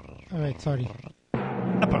right, sorry.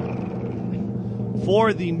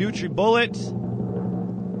 For the NutriBullet,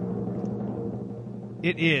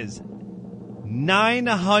 it is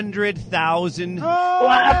 900,000. Oh,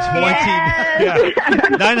 yes.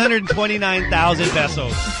 929,000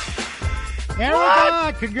 pesos.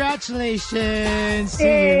 Erica, congratulations.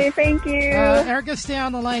 Hey, thank you. Erica, stay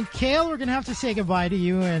on the line. Kale, we're going to have to say goodbye to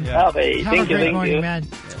you. And okay, have a great morning, you. man.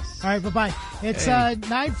 Yes. All right, bye-bye. It's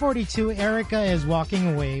 9:42. Erica is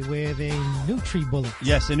walking away with a NutriBullet.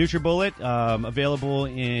 Yes, a NutriBullet, available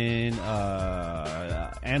in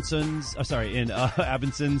Abendson's,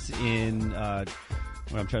 in...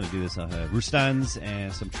 I'm trying to do this. Rustan's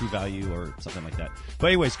and some True Value or something like that. But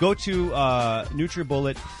anyways, go to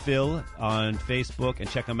NutriBullet Phil on Facebook and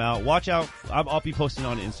check them out. Watch out. I'll be posting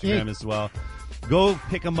on Instagram as well. Go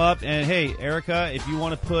pick them up. And hey, Erica, if you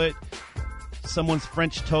want to put someone's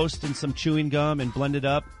French toast in some chewing gum and blend it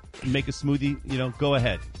up and make a smoothie, go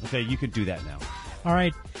ahead. Okay, you can do that now. All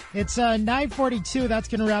right. It's 9:42. That's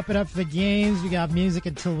going to wrap it up for the games. We got music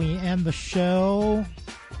until we end the show.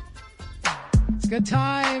 It's good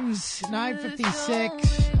times.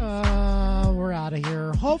 9:56. We're out of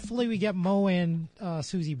here. Hopefully we get Mo and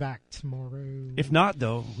Susie back tomorrow. If not,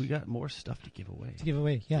 though, we got more stuff to give away.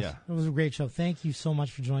 Yes. Yeah. It was a great show. Thank you so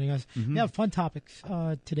much for joining us. Mm-hmm. We have fun topics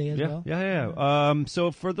today as well. Yeah.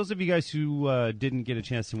 So for those of you guys who didn't get a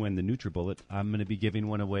chance to win the NutriBullet, I'm going to be giving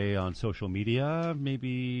one away on social media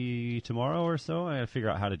maybe tomorrow or so. I got to figure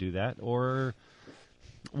out how to do that. Or...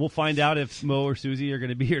 we'll find out if Mo or Susie are going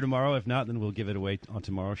to be here tomorrow. If not, then we'll give it away on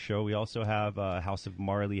tomorrow's show. We also have House of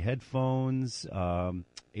Marley headphones,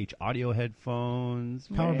 H Audio headphones,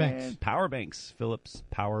 power banks, Philips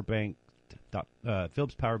Powerbank,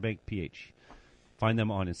 Philips Powerbank PH. Find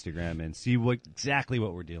them on Instagram and see exactly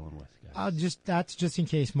what we're dealing with, guys. That's just in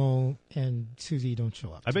case Mo and Susie don't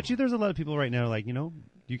show up. I bet you there's a lot of people right now like,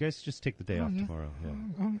 you guys just take the day off tomorrow.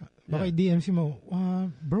 Baka DM si Mo,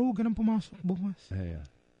 bro, ganun pumasok bukas. Yeah.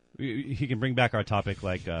 He can bring back our topic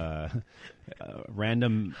like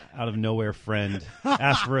random out of nowhere friend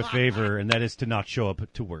asked for a favor, and that is to not show up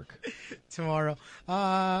to work tomorrow.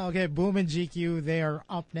 Okay, Boom and GQ, they are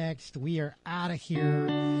up next. We are out of here.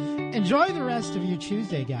 Enjoy the rest of your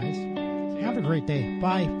Tuesday, guys. Have a great day.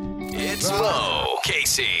 Bye. It's Mo,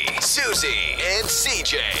 Casey, Susie, and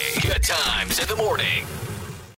CJ. Good times in the morning.